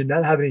imagine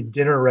not having any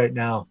dinner right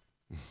now."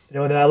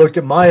 And then I looked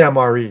at my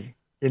MRE,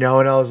 and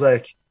I was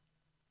like,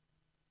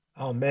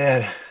 "Oh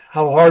man,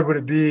 how hard would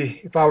it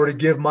be if I were to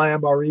give my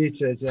MRE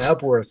to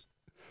Hepworth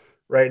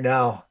right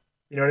now?"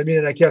 You know what I mean?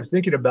 And I kept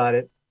thinking about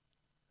it.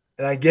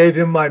 And I gave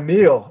him my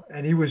meal,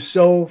 and he was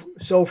so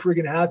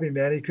freaking happy,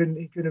 man. He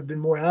couldn't have been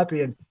more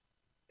happy. And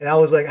I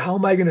was like, how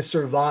am I going to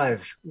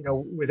survive,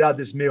 without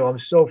this meal? I'm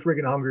so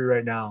freaking hungry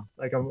right now.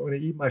 Like I'm going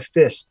to eat my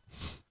fist.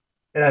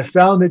 And I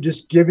found that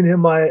just giving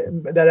him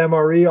that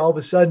MRE, all of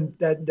a sudden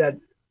that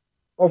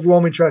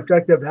overwhelming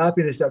trifecta of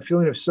happiness, that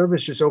feeling of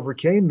service just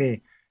overcame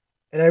me.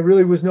 And I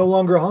really was no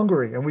longer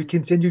hungry. And we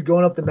continued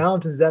going up the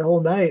mountains that whole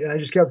night. And I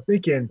just kept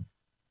thinking,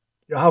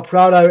 how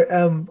proud I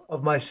am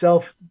of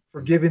myself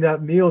for giving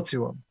that meal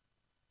to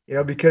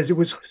him. Because it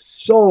was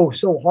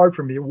so hard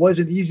for me. It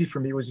wasn't easy for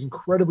me. It was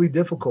incredibly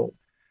difficult.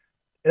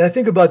 And I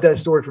think about that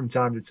story from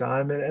time to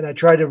time, and I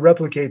try to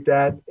replicate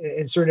that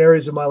in certain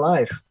areas of my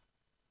life.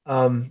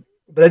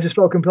 But I just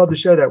felt compelled to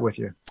share that with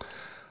you.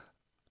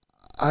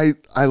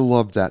 I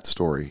love that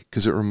story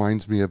because it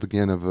reminds me of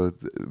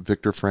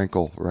Viktor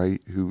Frankl,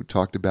 right, who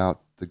talked about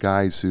the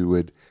guys who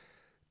would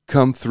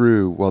come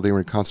through while they were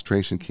in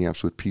concentration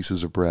camps with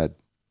pieces of bread,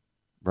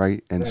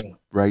 right,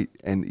 Yeah,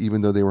 and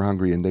even though they were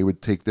hungry, and they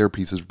would take their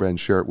pieces of bread and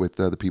share it with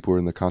the people who were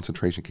in the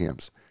concentration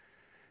camps.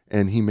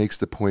 And he makes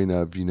the point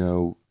of,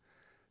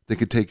 they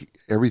could take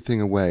everything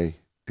away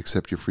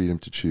except your freedom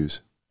to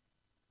choose,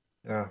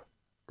 yeah,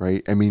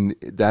 right? I mean,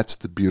 that's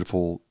the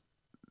beautiful,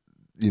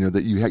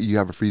 that you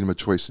have a freedom of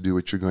choice to do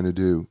what you're going to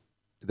do,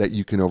 that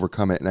you can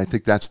overcome it. And I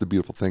think that's the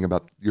beautiful thing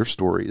about your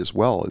story as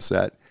well, is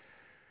that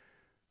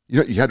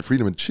you had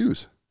freedom to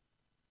choose.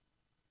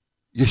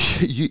 You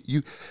you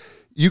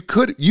you,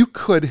 you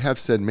could have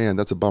said, "Man,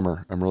 that's a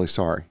bummer. I'm really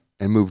sorry,"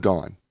 and moved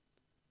on.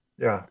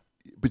 yeah,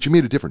 But you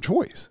made a different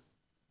choice.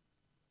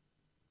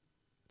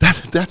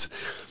 That's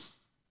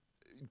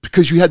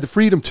because you had the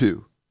freedom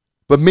to.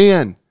 But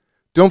man,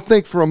 don't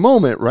think for a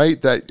moment, right,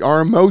 that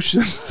our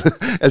emotions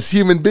as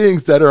human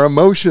beings, that our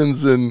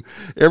emotions and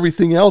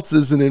everything else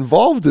isn't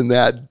involved in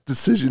that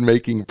decision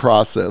making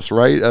process,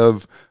 right?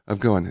 Of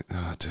going,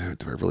 oh, dude,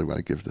 do I really want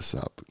to give this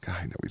up? God,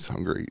 I know he's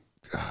hungry.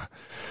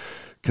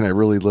 Can I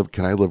really live?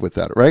 Can I live with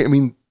that? Right? I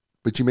mean,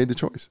 but you made the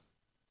choice.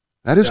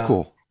 That is yeah,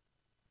 cool.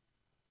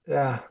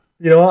 yeah.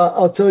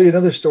 I'll tell you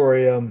another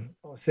story. I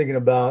was thinking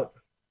about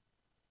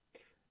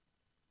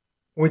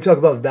when we talk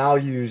about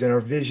values and our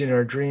vision, and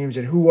our dreams,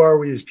 and who are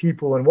we as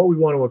people, and what we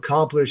want to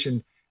accomplish,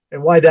 and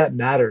and why that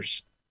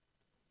matters.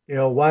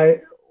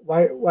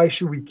 Why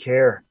should we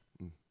care?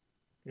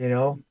 You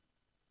know,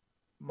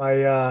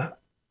 my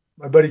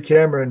buddy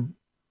Cameron,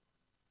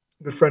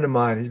 a good friend of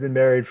mine, he's been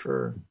married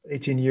for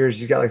 18 years.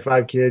 He's got like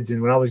 5 kids.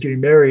 And when I was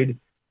getting married,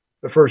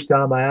 the first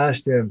time I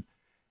asked him,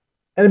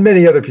 and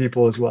many other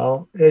people as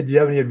well, hey, do you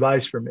have any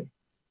advice for me?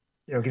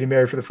 Getting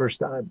married for the first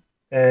time.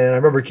 And I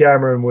remember he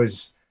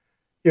was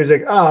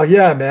like, oh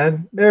yeah,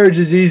 man, marriage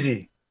is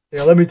easy.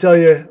 Let me tell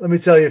you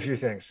a few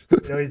things.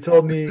 He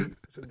told me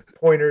some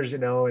pointers,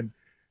 and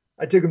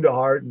I took them to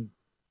heart. And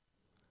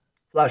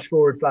flash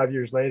forward 5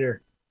 years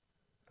later,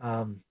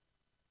 um,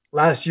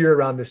 last year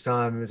around this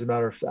time, as a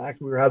matter of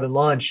fact, we were having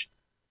lunch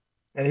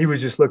and he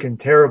was just looking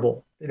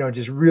terrible,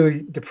 just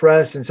really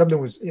depressed, and something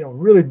was,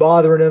 really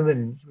bothering him,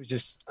 and he was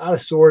just out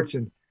of sorts.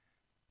 And,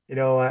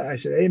 I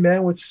said, hey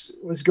man, what's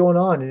going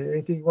on?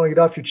 Anything you want to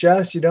get off your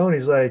chest, And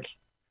he's like,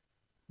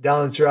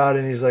 down and out,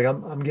 and he's like,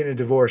 I'm getting a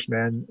divorce,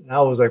 man. And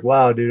I was like,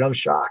 wow, dude, I'm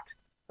shocked.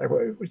 Like,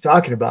 what are you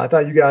talking about? I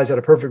thought you guys had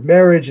a perfect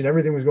marriage and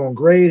everything was going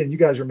great and you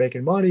guys were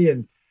making money.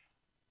 And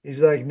he's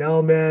like,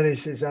 no, man. He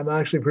says, I'm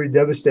actually pretty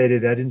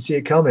devastated. I didn't see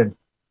it coming.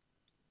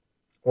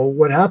 Well,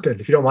 what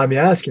happened, if you don't mind me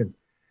asking?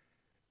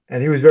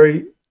 And he was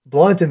very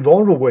blunt and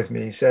vulnerable with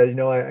me. He said,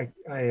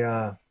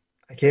 I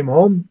came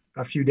home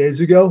a few days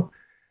ago,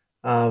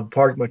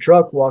 parked my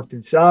truck, walked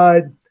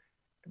inside.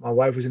 My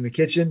wife was in the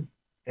kitchen,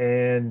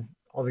 and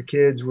all the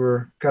kids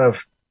were kind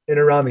of in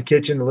and around the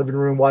kitchen, the living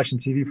room, watching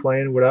TV,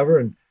 playing,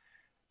 whatever.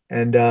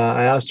 And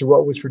I asked her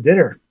what was for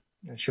dinner,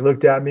 and she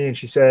looked at me and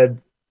she said,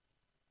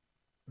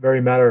 very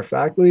matter of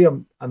factly,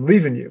 I'm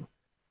leaving you.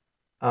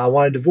 I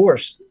want a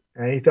divorce.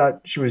 And he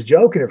thought she was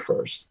joking at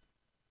first.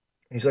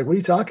 He's like, what are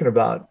you talking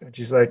about? And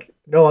she's like,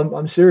 no,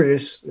 I'm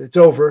serious. It's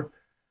over.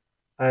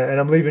 And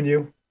I'm leaving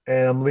you.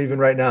 And I'm leaving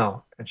right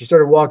now. And she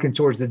started walking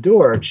towards the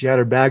door. And she had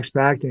her bags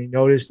packed. And he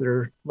noticed that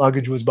her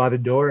luggage was by the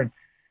door. And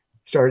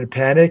he started to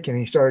panic. And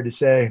he started to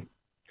say,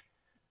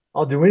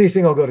 I'll do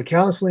anything. I'll go to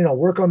counseling. I'll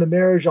work on the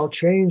marriage. I'll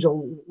change.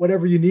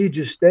 Whatever you need,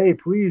 just stay,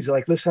 please.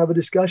 Like, let's have a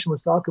discussion.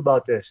 Let's talk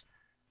about this.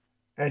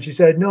 And she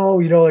said, no,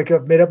 like,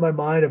 I've made up my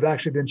mind. I've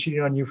actually been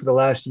cheating on you for the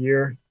last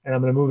year. And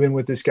I'm going to move in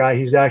with this guy.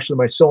 He's actually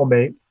my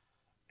soulmate.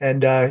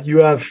 And you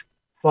have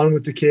fun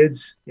with the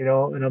kids,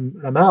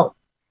 and I'm out.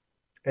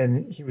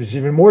 And he was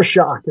even more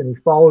shocked, and he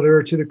followed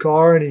her to the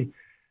car, and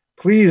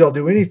please, I'll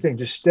do anything,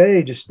 just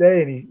stay, just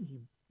stay. And he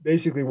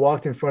basically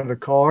walked in front of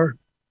the car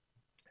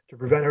to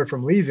prevent her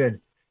from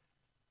leaving.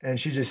 And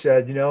she just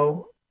said,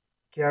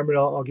 Cameron,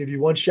 I'll give you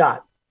one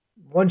shot,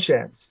 one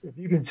chance. If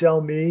you can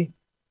tell me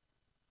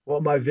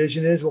what my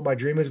vision is, what my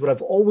dream is, what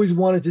I've always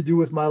wanted to do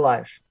with my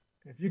life,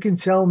 if you can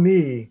tell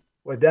me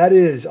what that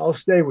is, I'll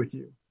stay with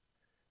you.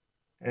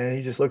 And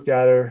he just looked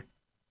at her.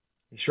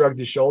 He shrugged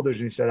his shoulders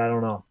and he said, I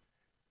don't know.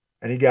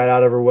 And he got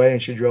out of her way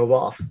and she drove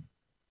off.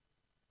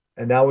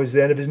 And that was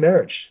the end of his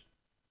marriage.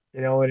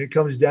 And it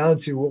comes down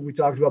to what we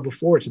talked about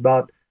before. It's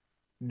about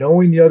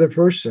knowing the other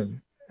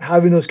person,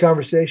 having those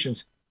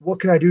conversations. What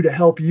can I do to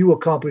help you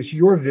accomplish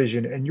your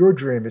vision and your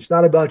dream? It's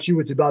not about you,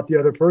 it's about the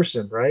other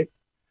person, right?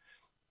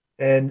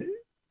 And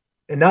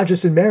not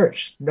just in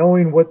marriage,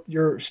 knowing what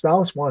your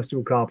spouse wants to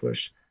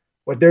accomplish,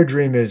 what their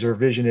dream is or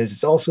vision is.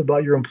 It's also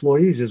about your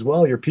employees as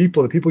well, your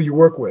people, the people you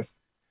work with.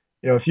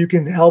 If you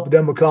can help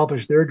them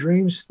accomplish their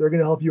dreams, they're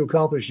going to help you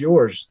accomplish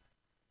yours.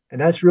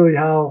 And that's really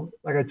how,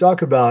 like I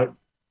talk about,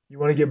 you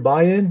want to get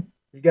buy-in,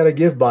 you got to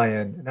give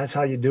buy-in, and that's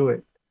how you do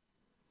it.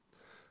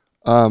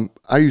 I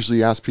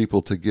usually ask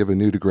people to give a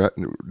new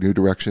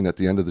direction at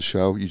the end of the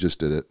show. You just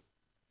did it.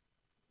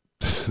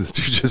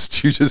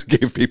 you just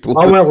gave people.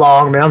 I went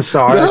long, man. I'm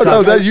sorry.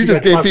 You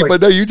just gave people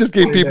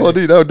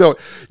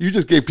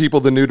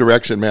the new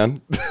direction,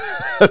 man.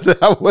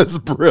 That was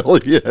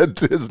brilliant.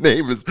 His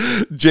name is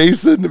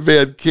Jason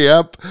Van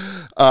Camp,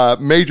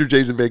 Major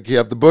Jason Van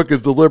Camp. The book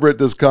is Deliberate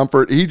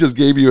Discomfort. He just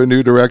gave you a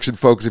new direction,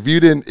 folks. If you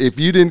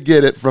didn't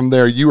get it from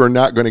there, you are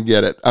not going to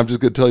get it. I'm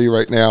just going to tell you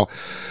right now.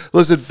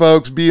 Listen,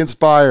 folks, be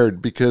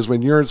inspired, because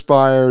when you're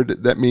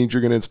inspired, that means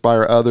you're going to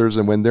inspire others.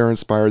 And when they're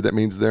inspired, that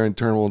means their in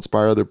turn will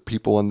inspire other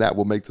people, and that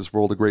will make this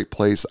world a great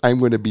place. I'm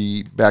going to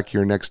be back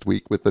here next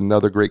week with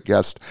another great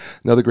guest,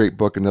 another great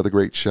book, another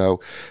great show.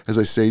 As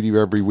I say to you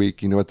every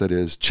week, you know what that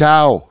is.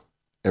 Ciao,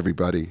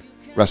 everybody.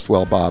 Rest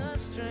well, Bob.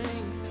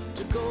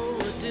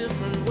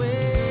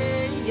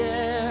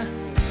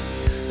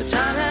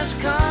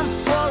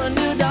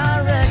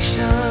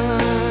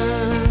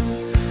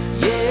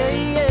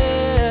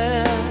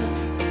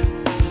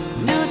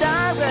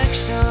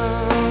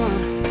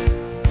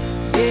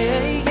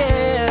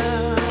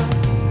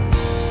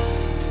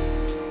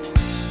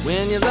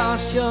 You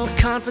lost your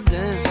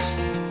confidence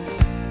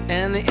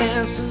and the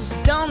answers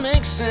don't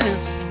make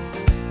sense.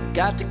 You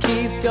got to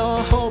keep your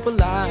hope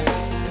alive.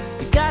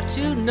 You got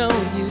to know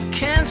you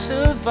can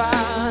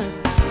survive.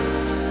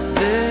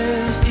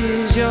 This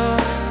is your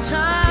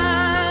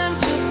time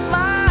to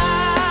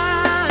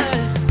fly.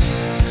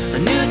 A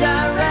new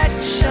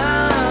direction,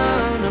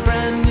 a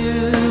brand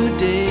new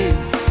day.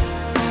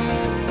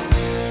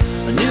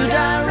 A new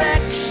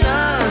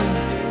direction,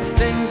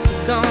 things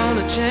are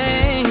gonna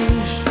change.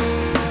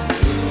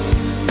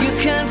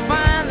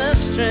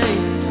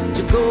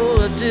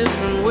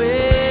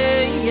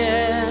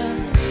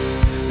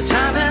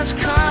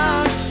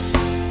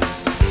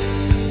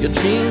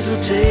 Dreams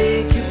will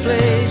take you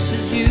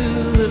places you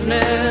have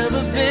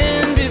never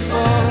been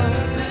before.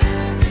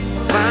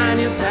 Find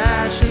your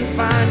passion,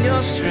 find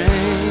your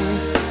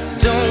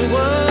strength. Don't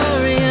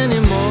worry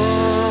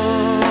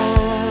anymore.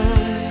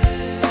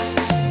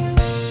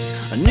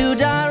 A new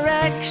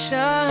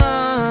direction